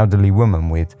 an elderly woman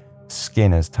with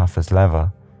skin as tough as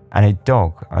leather, and a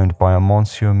dog owned by a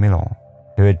Monsieur Milon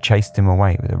who had chased him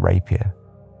away with a rapier.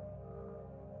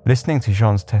 Listening to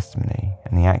Jean's testimony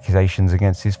and the accusations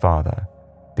against his father,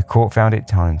 the court found it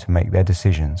time to make their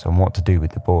decisions on what to do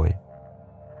with the boy.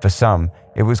 For some,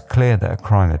 it was clear that a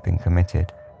crime had been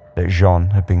committed, that Jean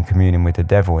had been communing with the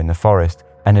devil in the forest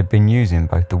and had been using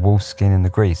both the wolf skin and the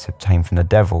grease obtained from the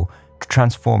devil to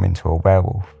transform into a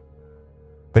werewolf.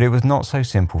 But it was not so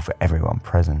simple for everyone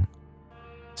present.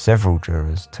 Several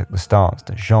jurors took the stance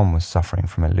that Jean was suffering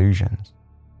from illusions.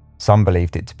 Some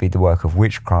believed it to be the work of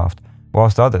witchcraft,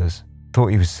 whilst others thought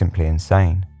he was simply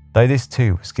insane, though this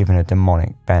too was given a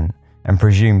demonic bent and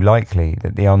presumed likely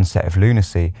that the onset of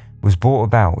lunacy was brought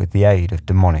about with the aid of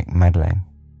demonic meddling.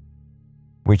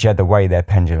 Whichever way their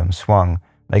pendulum swung,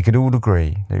 they could all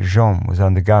agree that Jean was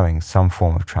undergoing some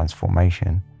form of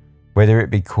transformation, whether it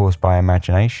be caused by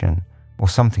imagination or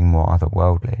something more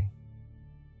otherworldly.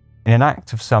 In an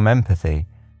act of some empathy,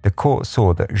 the court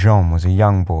saw that Jean was a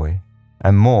young boy,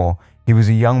 and more, he was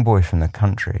a young boy from the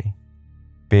country.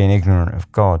 Being ignorant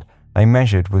of God, they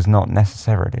measured was not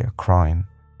necessarily a crime,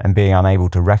 and being unable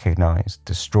to recognize,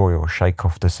 destroy or shake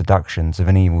off the seductions of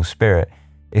an evil spirit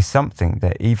is something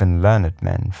that even learned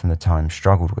men from the time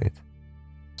struggled with.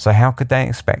 So how could they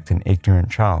expect an ignorant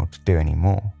child to do any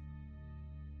more?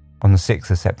 On the 6th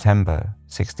of September,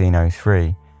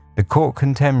 1603, the court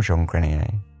condemned Jean Grenier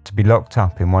to be locked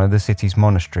up in one of the city's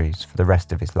monasteries for the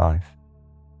rest of his life.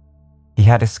 He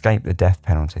had escaped the death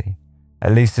penalty,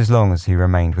 at least as long as he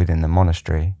remained within the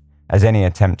monastery, as any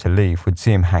attempt to leave would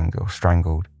see him hanged or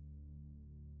strangled.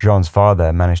 Jean's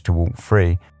father managed to walk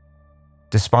free,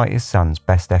 despite his son's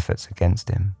best efforts against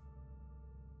him.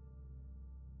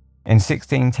 In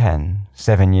 1610,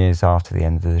 7 years after the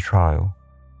end of the trial,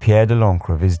 Pierre de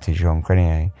l'Ancre visited Jean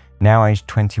Grenier, now aged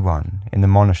 21, in the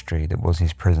monastery that was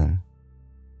his prison.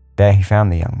 There he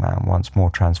found the young man once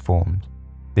more transformed,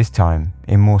 this time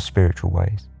in more spiritual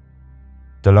ways.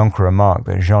 De l'Ancre remarked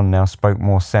that Jean now spoke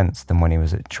more sense than when he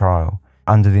was at trial.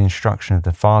 Under the instruction of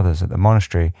the fathers at the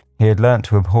monastery, he had learnt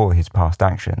to abhor his past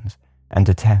actions and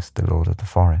detest the Lord of the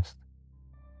Forest.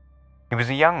 He was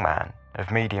a young man of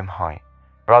medium height,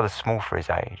 rather small for his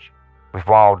age, with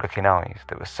wild-looking eyes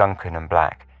that were sunken and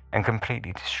black and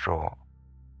completely distraught.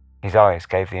 His eyes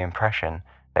gave the impression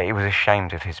that he was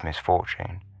ashamed of his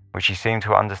misfortune, which he seemed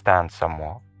to understand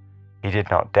somewhat. He did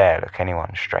not dare look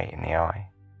anyone straight in the eye.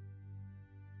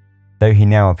 Though he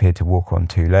now appeared to walk on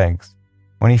two legs,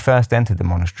 when he first entered the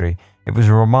monastery, it was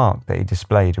remarked that he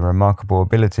displayed a remarkable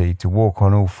ability to walk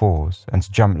on all fours and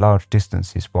to jump large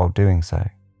distances while doing so.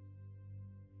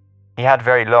 He had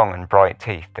very long and bright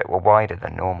teeth that were wider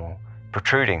than normal,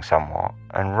 protruding somewhat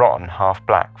and rotten half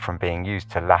black from being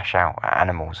used to lash out at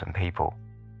animals and people.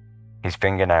 His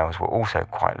fingernails were also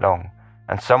quite long,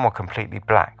 and some were completely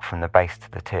black from the base to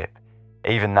the tip,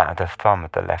 even that of the thumb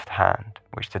of the left hand,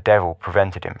 which the devil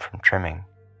prevented him from trimming.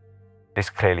 This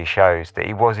clearly shows that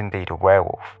he was indeed a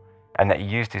werewolf, and that he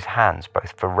used his hands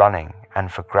both for running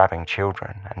and for grabbing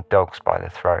children and dogs by the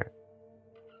throat.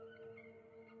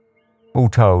 All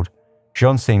told,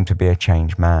 Jean seemed to be a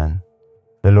changed man.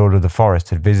 The Lord of the Forest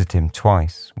had visited him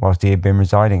twice whilst he had been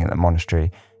residing at the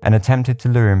monastery and attempted to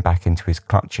lure him back into his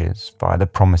clutches via the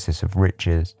promises of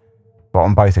riches, but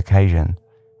on both occasions,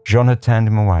 Jean had turned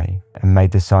him away and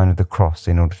made the sign of the cross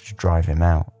in order to drive him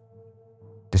out.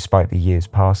 Despite the years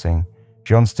passing,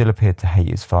 Jean still appeared to hate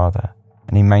his father,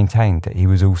 and he maintained that he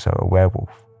was also a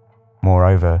werewolf.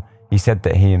 Moreover, he said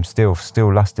that he himself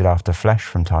still lusted after flesh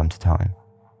from time to time.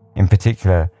 In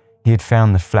particular, he had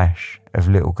found the flesh of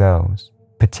little girls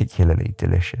particularly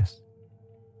delicious.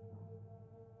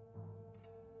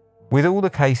 With all the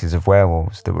cases of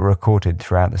werewolves that were recorded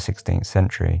throughout the 16th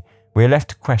century, we are left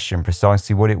to question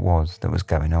precisely what it was that was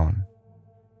going on.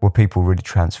 Were people really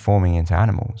transforming into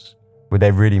animals? Were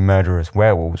there really murderous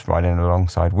werewolves riding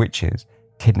alongside witches,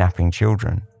 kidnapping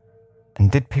children?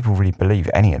 And did people really believe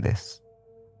any of this?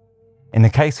 In the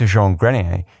case of Jean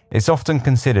Grenier, it's often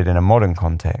considered in a modern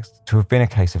context to have been a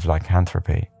case of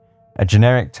lycanthropy, a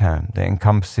generic term that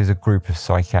encompasses a group of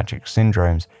psychiatric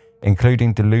syndromes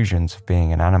including delusions of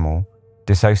being an animal,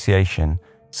 dissociation,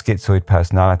 schizoid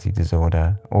personality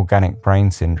disorder, organic brain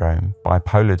syndrome,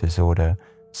 bipolar disorder,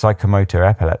 psychomotor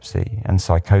epilepsy, and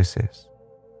psychosis.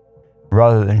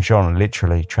 Rather than Jean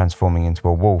literally transforming into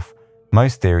a wolf,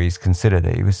 most theories consider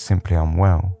that he was simply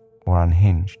unwell or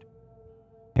unhinged.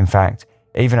 In fact,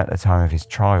 even at the time of his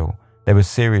trial, there was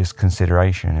serious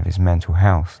consideration of his mental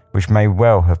health, which may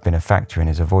well have been a factor in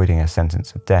his avoiding a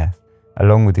sentence of death,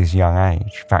 along with his young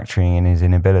age factoring in his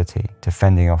inability to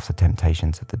fending off the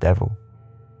temptations of the devil.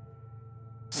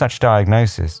 Such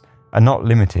diagnoses are not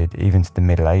limited even to the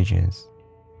Middle Ages.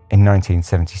 In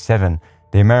 1977,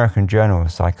 the American Journal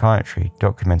of Psychiatry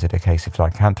documented a case of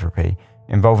lycanthropy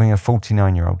involving a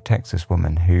 49-year-old Texas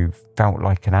woman who felt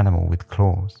like an animal with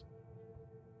claws.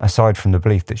 Aside from the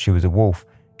belief that she was a wolf,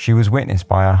 she was witnessed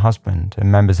by her husband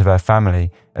and members of her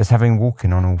family as having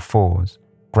walking on all fours,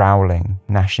 growling,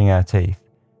 gnashing her teeth.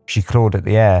 She clawed at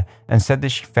the air and said that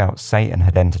she felt Satan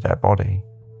had entered her body.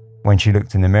 When she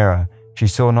looked in the mirror, she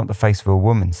saw not the face of a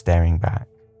woman staring back,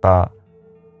 but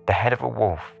the head of a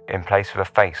wolf in place of a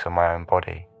face on my own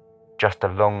body. Just a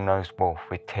long-nosed wolf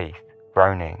with teeth,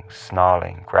 groaning,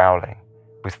 snarling, growling,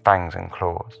 with fangs and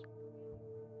claws.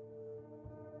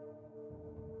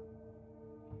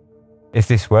 If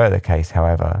this were the case,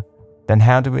 however, then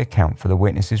how do we account for the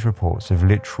witnesses' reports of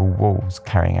literal wolves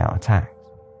carrying out attacks?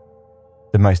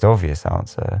 The most obvious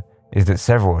answer is that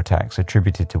several attacks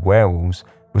attributed to werewolves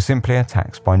were simply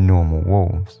attacks by normal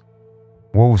wolves.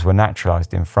 Wolves were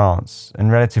naturalised in France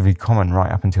and relatively common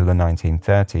right up until the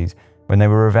 1930s, when they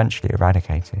were eventually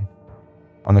eradicated.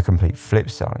 On the complete flip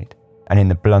side, and in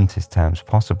the bluntest terms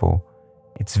possible,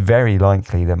 it's very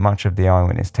likely that much of the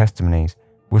eyewitness testimonies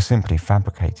were simply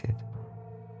fabricated.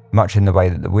 Much in the way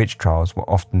that the witch trials were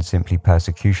often simply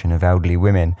persecution of elderly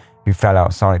women who fell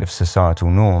outside of societal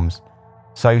norms,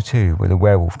 so too were the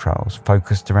werewolf trials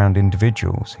focused around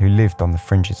individuals who lived on the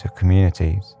fringes of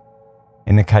communities.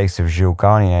 In the case of Jules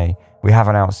Garnier, we have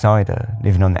an outsider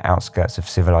living on the outskirts of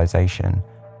civilization,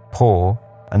 poor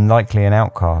and likely an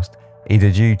outcast,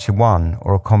 either due to one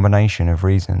or a combination of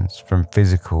reasons from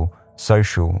physical,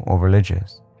 social or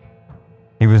religious.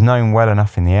 He was known well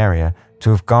enough in the area to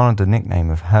have garnered the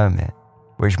nickname of Hermit,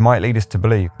 which might lead us to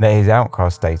believe that his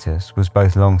outcast status was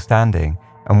both long-standing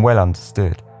and well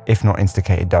understood, if not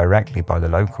instigated directly by the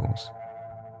locals.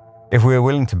 If we are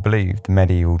willing to believe the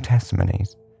medieval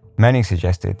testimonies, many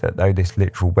suggested that though this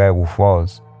literal werewolf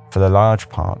was, for the large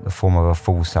part, the form of a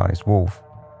full-sized wolf,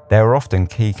 there were often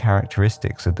key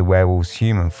characteristics of the werewolf's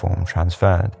human form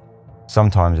transferred,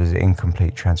 sometimes as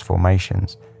incomplete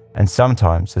transformations, and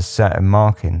sometimes as certain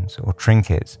markings or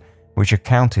trinkets which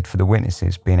accounted for the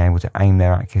witnesses being able to aim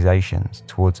their accusations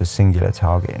towards a singular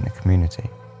target in the community.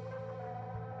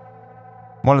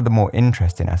 One of the more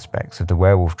interesting aspects of the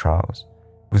werewolf trials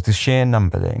was the sheer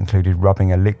number that included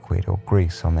rubbing a liquid or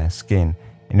grease on their skin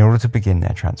in order to begin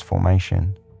their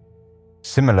transformation.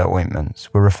 Similar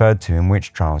ointments were referred to in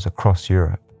witch trials across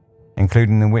Europe,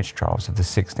 including the witch trials of the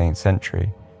 16th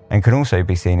century, and can also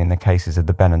be seen in the cases of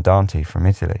the Benandanti from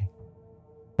Italy.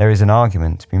 There is an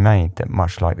argument to be made that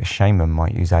much like the shaman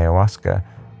might use ayahuasca,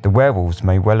 the werewolves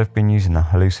may well have been using a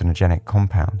hallucinogenic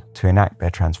compound to enact their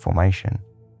transformation.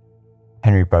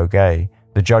 Henry Boguet,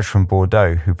 the judge from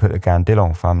Bordeaux who put the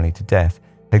Gandillon family to death,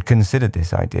 had considered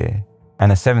this idea,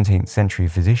 and a 17th century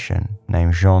physician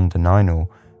named Jean de Ninel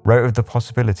wrote of the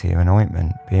possibility of an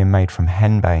ointment being made from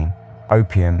henbane,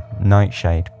 opium,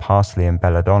 nightshade, parsley and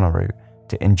belladonna root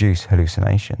to induce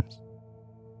hallucinations.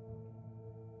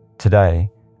 Today,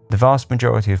 the vast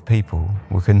majority of people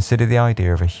will consider the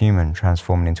idea of a human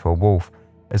transforming into a wolf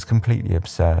as completely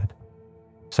absurd.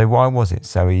 So why was it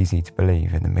so easy to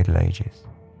believe in the Middle Ages?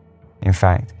 In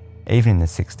fact, even in the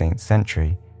 16th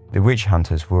century, the witch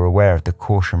hunters were aware of the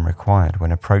caution required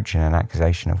when approaching an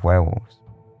accusation of werewolves.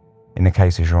 In the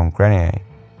case of Jean Grenier,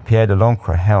 Pierre de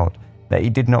Lancre held that he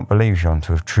did not believe Jean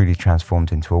to have truly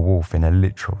transformed into a wolf in a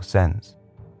literal sense,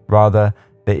 rather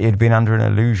that he had been under an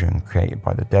illusion created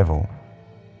by the devil.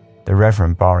 The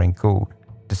Reverend Baring Gould,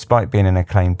 despite being an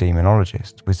acclaimed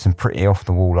demonologist with some pretty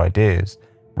off-the-wall ideas,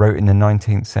 wrote in the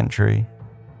 19th century,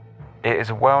 "It is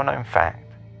a well-known fact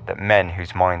that men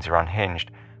whose minds are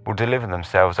unhinged will deliver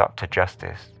themselves up to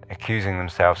justice, accusing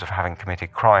themselves of having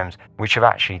committed crimes which have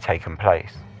actually taken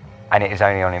place, and it is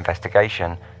only on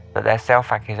investigation that their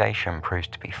self-accusation proves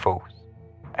to be false,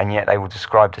 and yet they will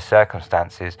describe the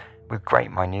circumstances with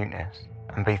great minuteness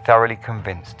and be thoroughly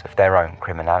convinced of their own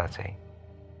criminality."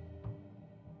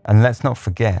 And let's not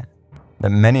forget that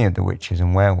many of the witches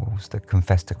and werewolves that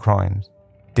confessed to crimes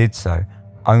did so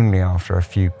only after a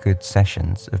few good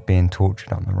sessions of being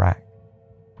tortured on the rack.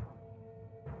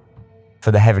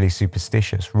 For the heavily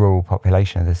superstitious rural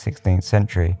population of the 16th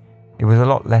century, it was a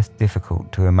lot less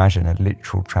difficult to imagine a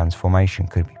literal transformation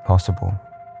could be possible.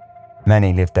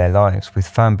 Many lived their lives with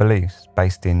firm beliefs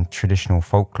based in traditional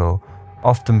folklore,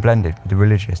 often blended with the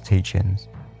religious teachings.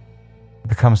 It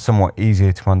becomes somewhat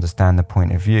easier to understand the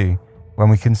point of view when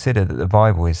we consider that the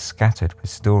Bible is scattered with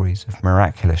stories of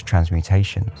miraculous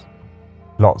transmutations.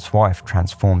 Lot's wife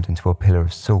transformed into a pillar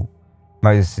of salt,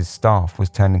 Moses' staff was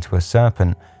turned into a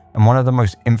serpent, and one of the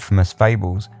most infamous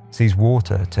fables sees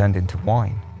water turned into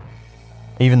wine.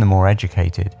 Even the more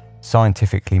educated,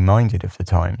 scientifically minded of the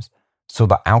times saw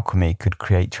that alchemy could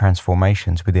create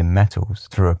transformations within metals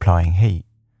through applying heat.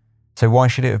 So why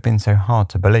should it have been so hard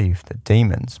to believe that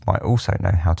demons might also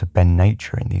know how to bend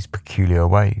nature in these peculiar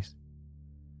ways?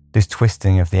 This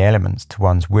twisting of the elements to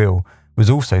one's will was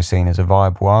also seen as a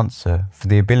viable answer for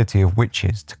the ability of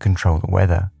witches to control the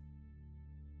weather.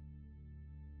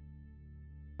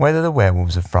 Whether the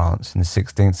werewolves of France in the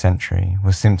 16th century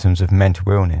were symptoms of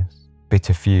mental illness,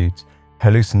 bitter feuds,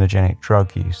 hallucinogenic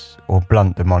drug use, or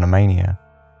blunt demonomania,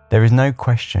 there is no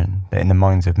question that in the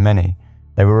minds of many,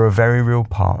 they were a very real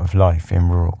part of life in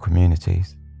rural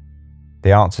communities.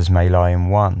 The answers may lie in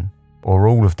one or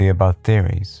all of the above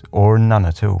theories, or in none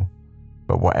at all.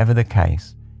 But whatever the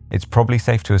case, it's probably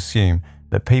safe to assume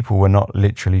that people were not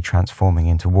literally transforming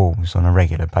into wolves on a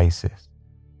regular basis.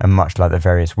 And much like the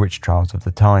various witch trials of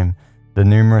the time, the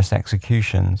numerous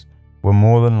executions were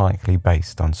more than likely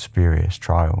based on spurious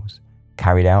trials,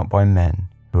 carried out by men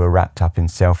who were wrapped up in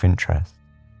self-interest,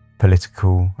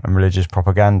 political and religious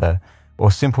propaganda,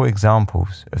 or simple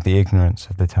examples of the ignorance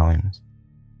of the times.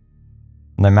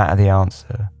 No matter the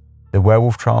answer, the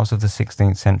werewolf trials of the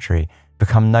 16th century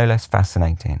become no less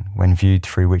fascinating when viewed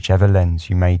through whichever lens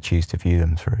you may choose to view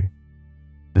them through.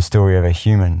 The story of a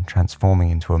human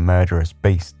transforming into a murderous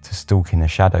beast to stalk in the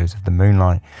shadows of the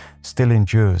moonlight still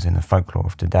endures in the folklore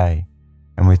of today,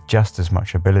 and with just as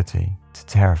much ability to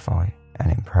terrify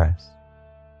and impress.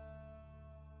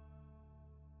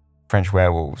 French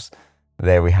werewolves,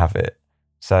 there we have it.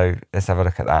 So let's have a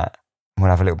look at that. We'll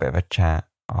have a little bit of a chat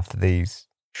after these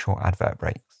short advert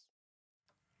breaks.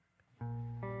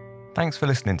 Thanks for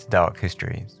listening to Dark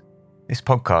Histories. This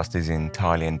podcast is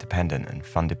entirely independent and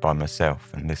funded by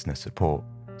myself and listener support.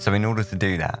 So in order to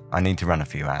do that, I need to run a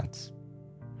few ads.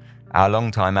 Our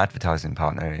long-time advertising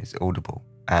partner is Audible,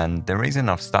 and the reason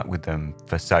I've stuck with them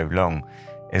for so long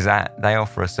is that they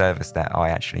offer a service that I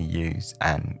actually use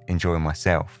and enjoy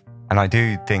myself. And I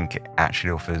do think it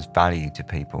actually offers value to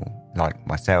people like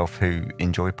myself who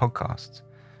enjoy podcasts.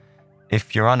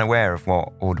 If you're unaware of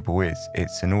what Audible is,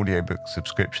 it's an audiobook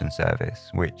subscription service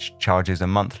which charges a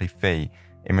monthly fee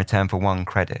in return for 1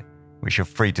 credit, which you're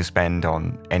free to spend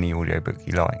on any audiobook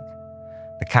you like.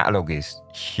 The catalogue is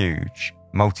huge,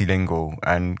 multilingual,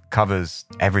 and covers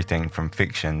everything from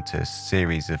fiction to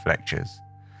series of lectures.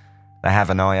 They have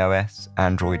an iOS,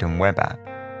 Android and web app,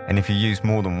 and if you use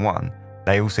more than one,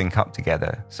 they all sync up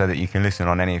together so that you can listen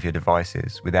on any of your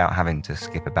devices without having to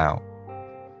skip about.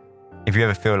 If you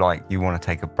ever feel like you want to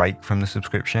take a break from the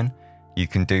subscription, you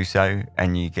can do so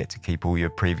and you get to keep all your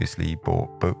previously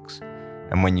bought books.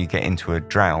 And when you get into a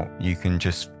drought, you can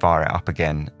just fire it up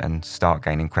again and start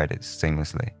gaining credits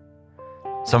seamlessly.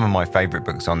 Some of my favourite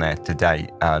books on there to date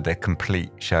are The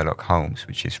Complete Sherlock Holmes,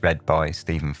 which is read by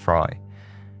Stephen Fry.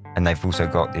 And they've also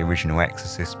got the original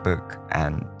Exorcist book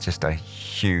and just a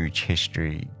huge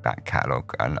history back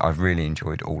catalogue. And I've really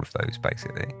enjoyed all of those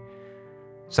basically.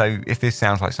 So if this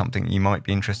sounds like something you might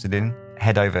be interested in,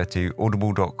 head over to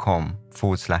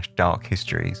audible.com/dark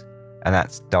histories, and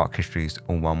that's dark histories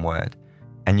all one word.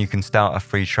 And you can start a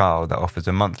free trial that offers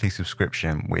a monthly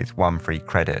subscription with 1 free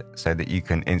credit so that you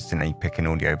can instantly pick an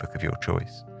audiobook of your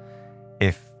choice.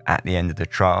 If at the end of the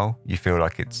trial you feel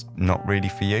like it's not really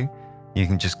for you, you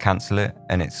can just cancel it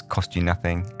and it's cost you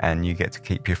nothing and you get to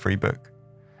keep your free book.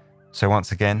 So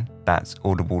once again, that's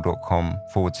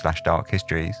audible.com/dark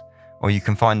histories, or you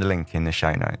can find the link in the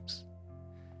show notes.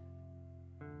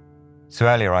 So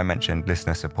earlier I mentioned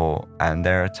listener support, and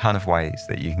there are a ton of ways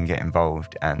that you can get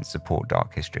involved and support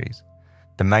Dark Histories.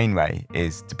 The main way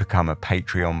is to become a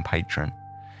Patreon patron.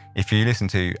 If you listen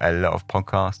to a lot of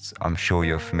podcasts, I'm sure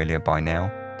you're familiar by now,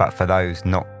 but for those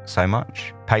not so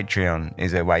much, Patreon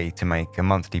is a way to make a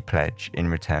monthly pledge in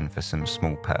return for some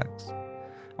small perks.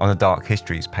 On the Dark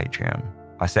Histories Patreon,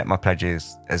 I set my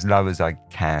pledges as low as I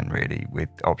can really, with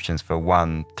options for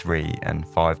 $1, $3 and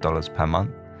 $5 per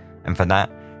month. And for that,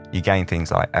 you gain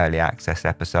things like early access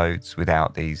episodes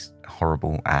without these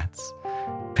horrible ads,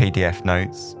 PDF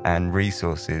notes and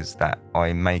resources that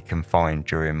I make and find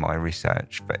during my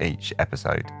research for each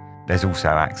episode. There's also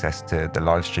access to the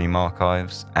live stream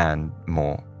archives and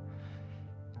more.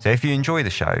 So if you enjoy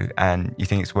the show and you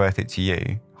think it's worth it to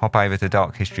you, hop over to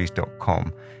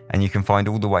darkhistories.com and you can find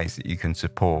all the ways that you can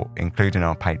support, including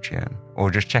our Patreon,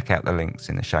 or just check out the links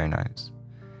in the show notes.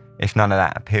 If none of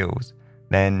that appeals,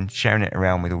 then sharing it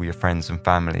around with all your friends and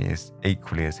family is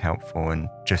equally as helpful and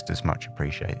just as much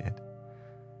appreciated.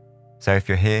 So if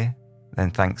you're here,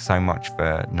 then thanks so much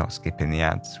for not skipping the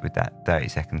ads with that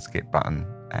 30-second skip button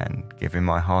and giving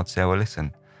my hard sell a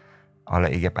listen. I'll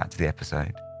let you get back to the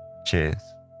episode. Cheers.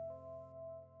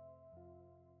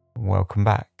 Welcome welcome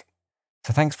back.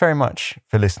 So thanks very much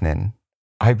for listening.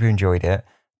 I hope you enjoyed it.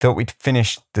 Thought we'd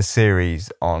finish the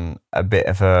series on a bit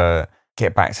of a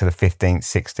get back to the 15th,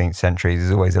 16th centuries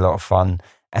is always a lot of fun.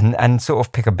 And sort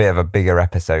of pick a bit of a bigger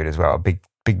episode as well, a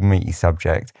big meaty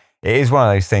subject. It is one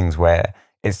of those things where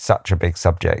it's such a big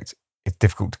subject, it's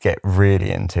difficult to get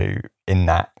really into in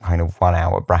that kind of 1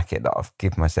 hour bracket that I've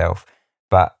given myself.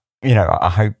 But, you know, I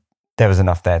hope there was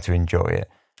enough there to enjoy it.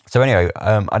 So anyway,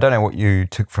 I don't know what you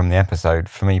took from the episode.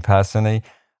 For me personally,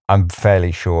 I'm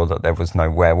fairly sure that there was no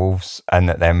werewolves and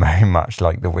that they're very much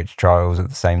like the witch trials at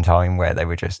the same time, where they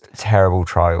were just terrible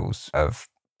trials of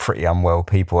pretty unwell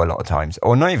people a lot of times,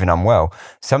 or not even unwell,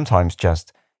 sometimes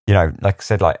just, you know, like I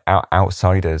said, like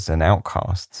outsiders and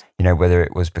outcasts, you know, whether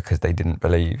it was because they didn't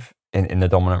believe in the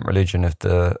dominant religion of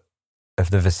the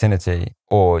vicinity,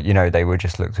 or, you know, they were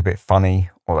just looked a bit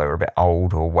funny, or they were a bit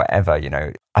old, or whatever, you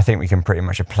know. I think we can pretty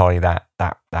much apply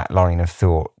that line of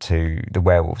thought to the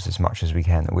werewolves as much as we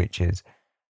can the witches.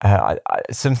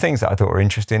 Some things that I thought were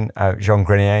interesting, Jean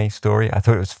Grenier's story, I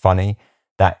thought it was funny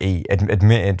that he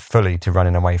admitted fully to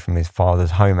running away from his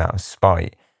father's home out of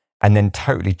spite, and then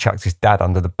totally chucked his dad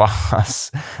under the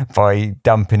bus by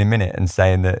dumping him in it and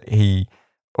saying that he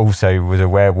also was a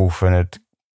werewolf and had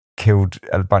killed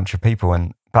a bunch of people.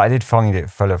 But I did find it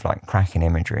full of like cracking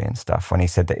imagery and stuff when he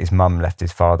said that his mum left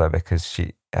his father because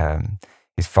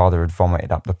his father had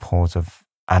vomited up the paws of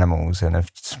animals and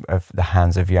of the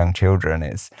hands of young children.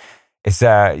 It's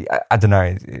I don't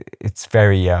know, it's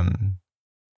very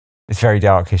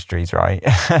dark histories, right?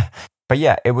 But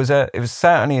yeah, it was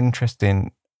certainly an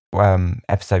interesting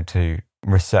episode to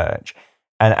research,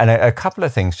 and a couple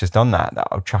of things just on that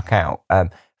I'll chuck out.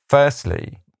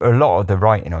 Firstly, a lot of the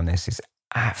writing on this is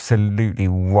absolutely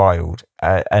wild,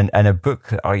 and a book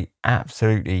that I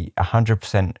absolutely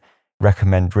 100%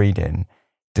 recommend reading,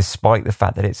 despite the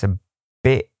fact that it's a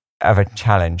bit of a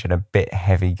challenge and a bit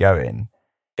heavy going,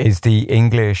 is the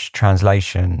English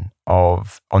translation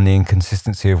of On the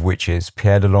Inconsistency of Witches,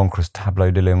 Pierre de l'Ancre's Tableau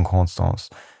de l'Inconstance.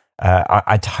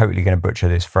 I'm totally going to butcher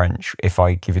this French if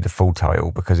I give you the full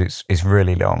title, because it's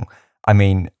really long. I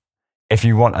mean, if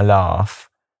you want a laugh,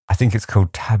 I think it's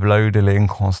called Tableau de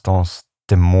l'Inconstance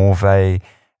de Mauvais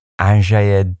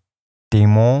Ingé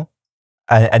Démon.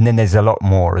 And then there's a lot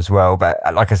more as well. But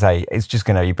like I say, it's just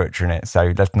going to be butchering it.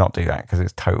 So let's not do that because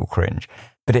it's total cringe.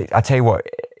 But I tell you what,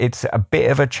 it's a bit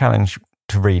of a challenge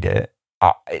to read it.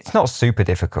 It's not super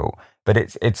difficult, but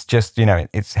it's just, you know,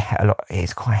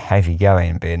 it's quite heavy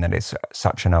going, being that it's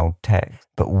such an old text.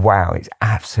 But wow, it's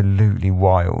absolutely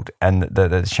wild. And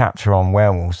the chapter on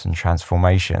werewolves and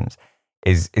transformations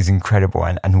is incredible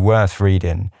and worth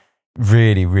reading.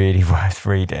 Really, really worth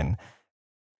reading.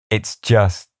 It's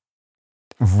just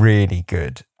really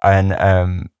good.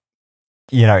 And,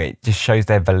 you know, it just shows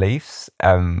their beliefs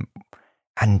and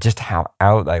just how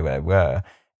out they were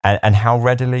and how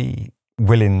readily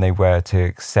willing they were to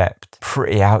accept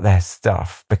pretty out there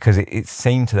stuff, because it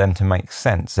seemed to them to make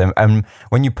sense. And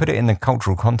when you put it in the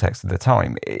cultural context of the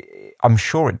time, I'm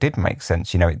sure it did make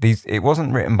sense. You know, it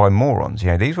wasn't written by morons. You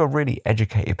know, these were really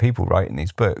educated people writing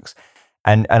these books.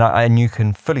 And you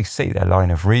can fully see their line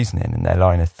of reasoning and their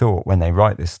line of thought when they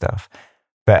write this stuff.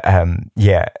 But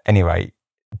yeah, anyway,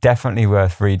 definitely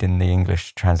worth reading the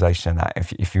English translation of that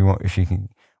if you want, if you can,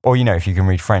 or, you know, if you can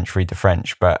read French, read the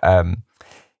French. But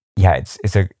yeah,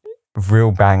 it's a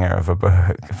real banger of a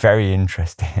book, very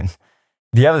interesting.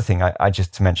 The other thing I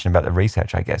just to mention about the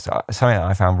research, I guess, something that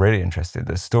I found really interesting,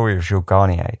 the story of Jules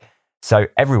Garnier. So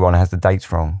everyone has the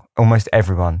dates wrong, almost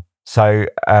everyone. So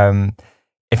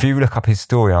if you look up his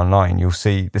story online, you'll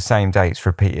see the same dates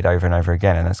repeated over and over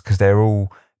again, and that's because they're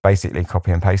all basically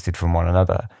copy and pasted from one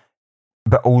another.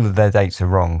 But all of their dates are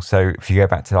wrong. So if you go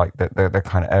back to like the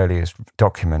kind of earliest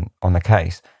document on the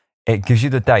case, it gives you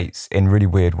the dates in really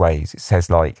weird ways. It says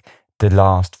like the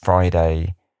last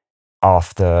Friday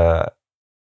after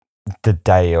the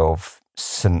day of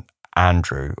St.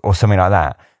 Andrew or something like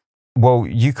that. Well,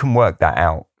 you can work that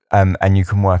out and you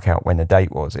can work out when the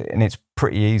date was, and it's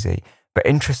pretty easy. But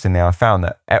interestingly, I found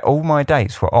that all my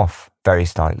dates were off very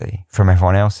slightly from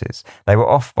everyone else's. They were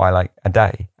off by like a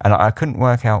day, and I couldn't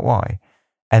work out why.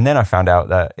 And then I found out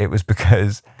that it was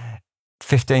because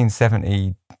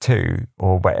 1572,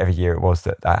 or whatever year it was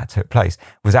that took place,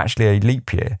 was actually a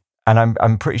leap year. And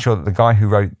I'm pretty sure that the guy who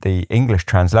wrote the English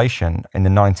translation in the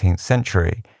 19th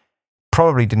century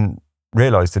probably didn't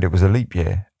realise that it was a leap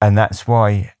year. And that's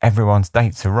why everyone's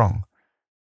dates are wrong.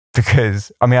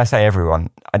 Because, I mean, I say everyone,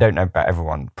 I don't know about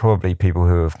everyone, probably people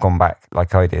who have gone back,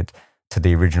 like I did, to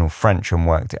the original French and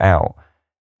worked it out.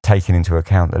 taking into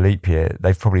account the leap year,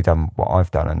 they've probably done what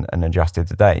I've done and adjusted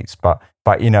the dates. But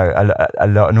you know,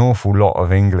 an awful lot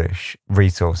of English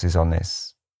resources on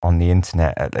this, on the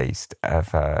internet at least,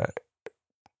 have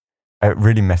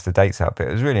really messed the dates up.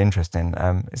 It was really interesting.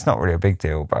 It's not really a big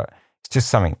deal, but it's just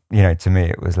something, you know, to me,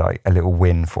 it was like a little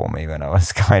win for me when I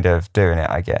was kind of doing it,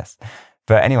 I guess.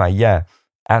 But anyway, yeah,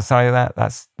 outside of that,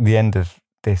 that's the end of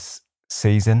this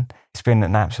season. It's been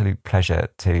an absolute pleasure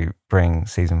to bring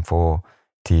season 4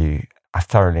 to you. I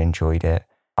thoroughly enjoyed it.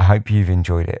 I hope you've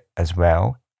enjoyed it as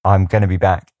well. I'm going to be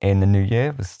back in the new year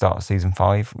with the start of season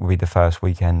 5, will be the first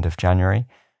weekend of January.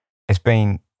 It's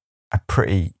been a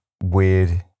pretty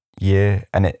weird year,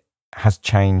 and it has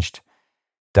changed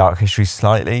Dark History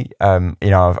slightly. You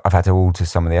know, I've had to alter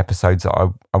some of the episodes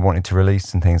that I wanted to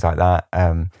release and things like that.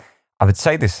 I would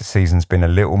say this season's been a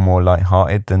little more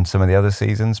lighthearted than some of the other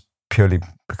seasons, purely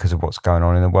because of what's going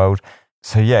on in the world.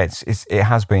 So yeah, it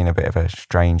has been a bit of a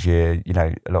strange year. You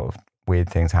know, a lot of weird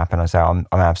things happen. I say I'm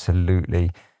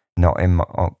absolutely not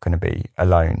going to be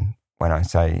alone when I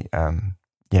say,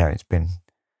 you know, it's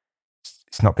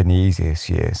not been the easiest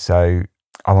year. So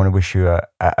I want to wish you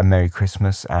a Merry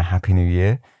Christmas and a Happy New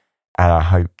Year. And I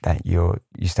hope that you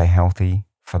stay healthy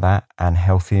for that and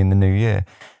healthy in the new year.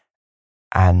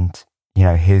 And, you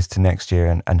know, here's to next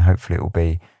year, and hopefully it will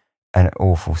be an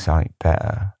awful sight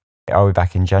better. I'll be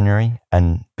back in January,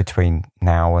 and between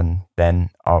now and then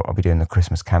I'll be doing the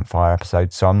Christmas campfire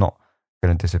episode. So I'm not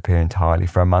going to disappear entirely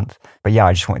for a month. But yeah,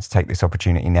 I just wanted to take this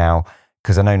opportunity now,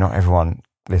 because I know not everyone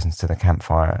listens to the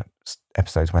campfire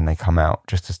episodes when they come out,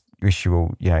 just to wish you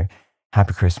all, you know,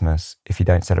 Happy Christmas. If you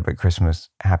don't celebrate Christmas,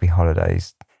 Happy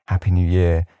Holidays, Happy New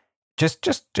Year.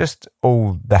 Just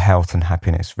all the health and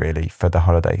happiness really for the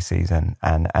holiday season,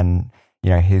 and you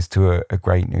know, here's to a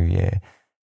great new year.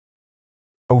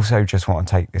 Also, just want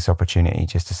to take this opportunity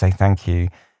just to say thank you,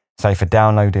 for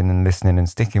downloading and listening and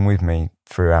sticking with me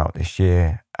throughout this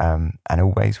year, and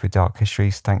always with Dark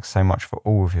Histories. Thanks so much for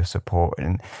all of your support,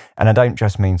 and I don't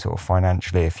just mean sort of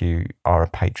financially if you are a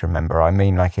Patreon member. I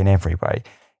mean like in every way.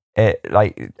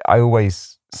 Like I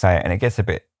always say it, and it gets a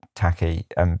bit tacky.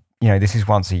 You know, this is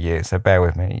once a year, so bear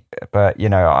with me. But you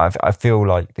know, I feel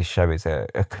like this show is a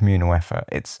communal effort.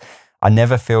 I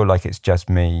never feel like it's just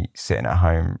me sitting at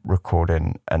home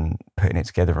recording and putting it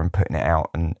together and putting it out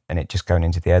and it just going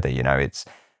into the ether. You know, it's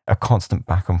a constant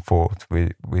back and forth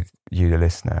with you, the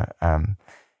listener.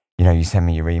 You know, you send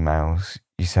me your emails,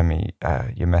 you send me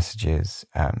your messages,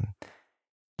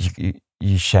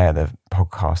 you share the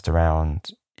podcast around,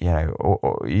 you know,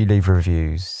 or you leave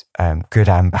reviews, good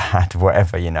and bad,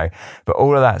 whatever, you know. But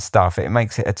all of that stuff, it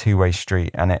makes it a two-way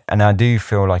street, and I do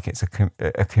feel like it's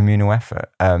a communal effort.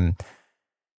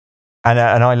 And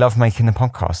I love making the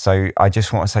podcast, so I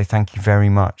just want to say thank you very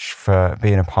much for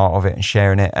being a part of it and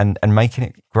sharing it and making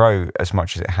it grow as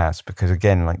much as it has. Because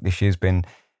again, like this year's been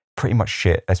pretty much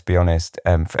shit, let's be honest,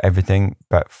 for everything.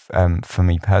 But for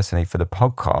me personally, for the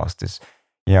podcast, is,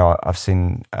 you know, I've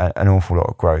seen an awful lot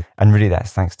of growth, and really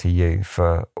that's thanks to you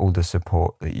for all the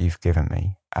support that you've given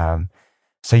me.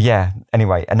 So yeah,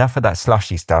 anyway, enough of that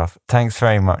slushy stuff. Thanks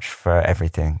very much for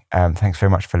everything. Thanks very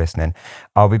much for listening.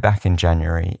 I'll be back in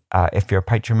January. If you're a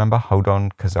Patreon member, hold on,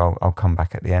 because I'll come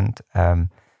back at the end and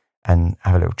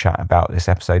have a little chat about this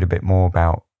episode a bit more,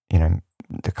 about, you know,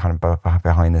 the kind of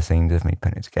behind the scenes of me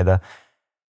putting it together.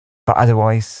 But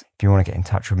otherwise, if you want to get in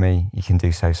touch with me, you can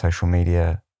do so. Social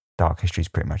media, Dark Histories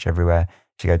pretty much everywhere.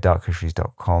 If you go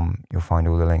darkhistories.com, you'll find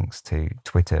all the links to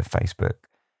Twitter, Facebook,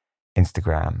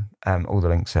 Instagram. All the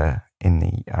links are in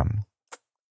the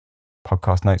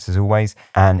podcast notes as always.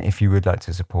 And if you would like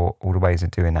to support, all the ways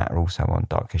of doing that are also on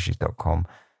darkhistories.com.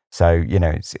 So, you know,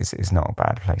 it's not a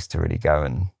bad place to really go,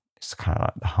 and it's kind of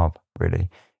like the hub, really.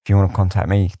 If you want to contact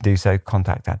me, you can do so.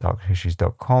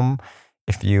 contact@darkhistories.com.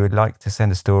 If you would like to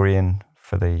send a story in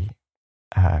for the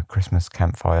Christmas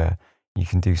campfire, you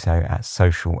can do so at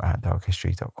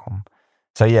social@darkhistories.com.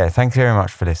 So yeah, thanks very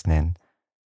much for listening.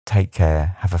 Take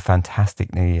care. Have a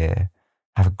fantastic new year.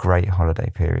 Have a great holiday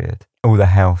period. All the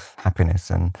health, happiness,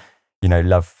 and, you know,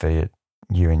 love for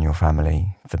you and your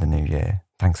family for the new year.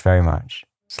 Thanks very much.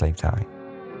 Sleep tight.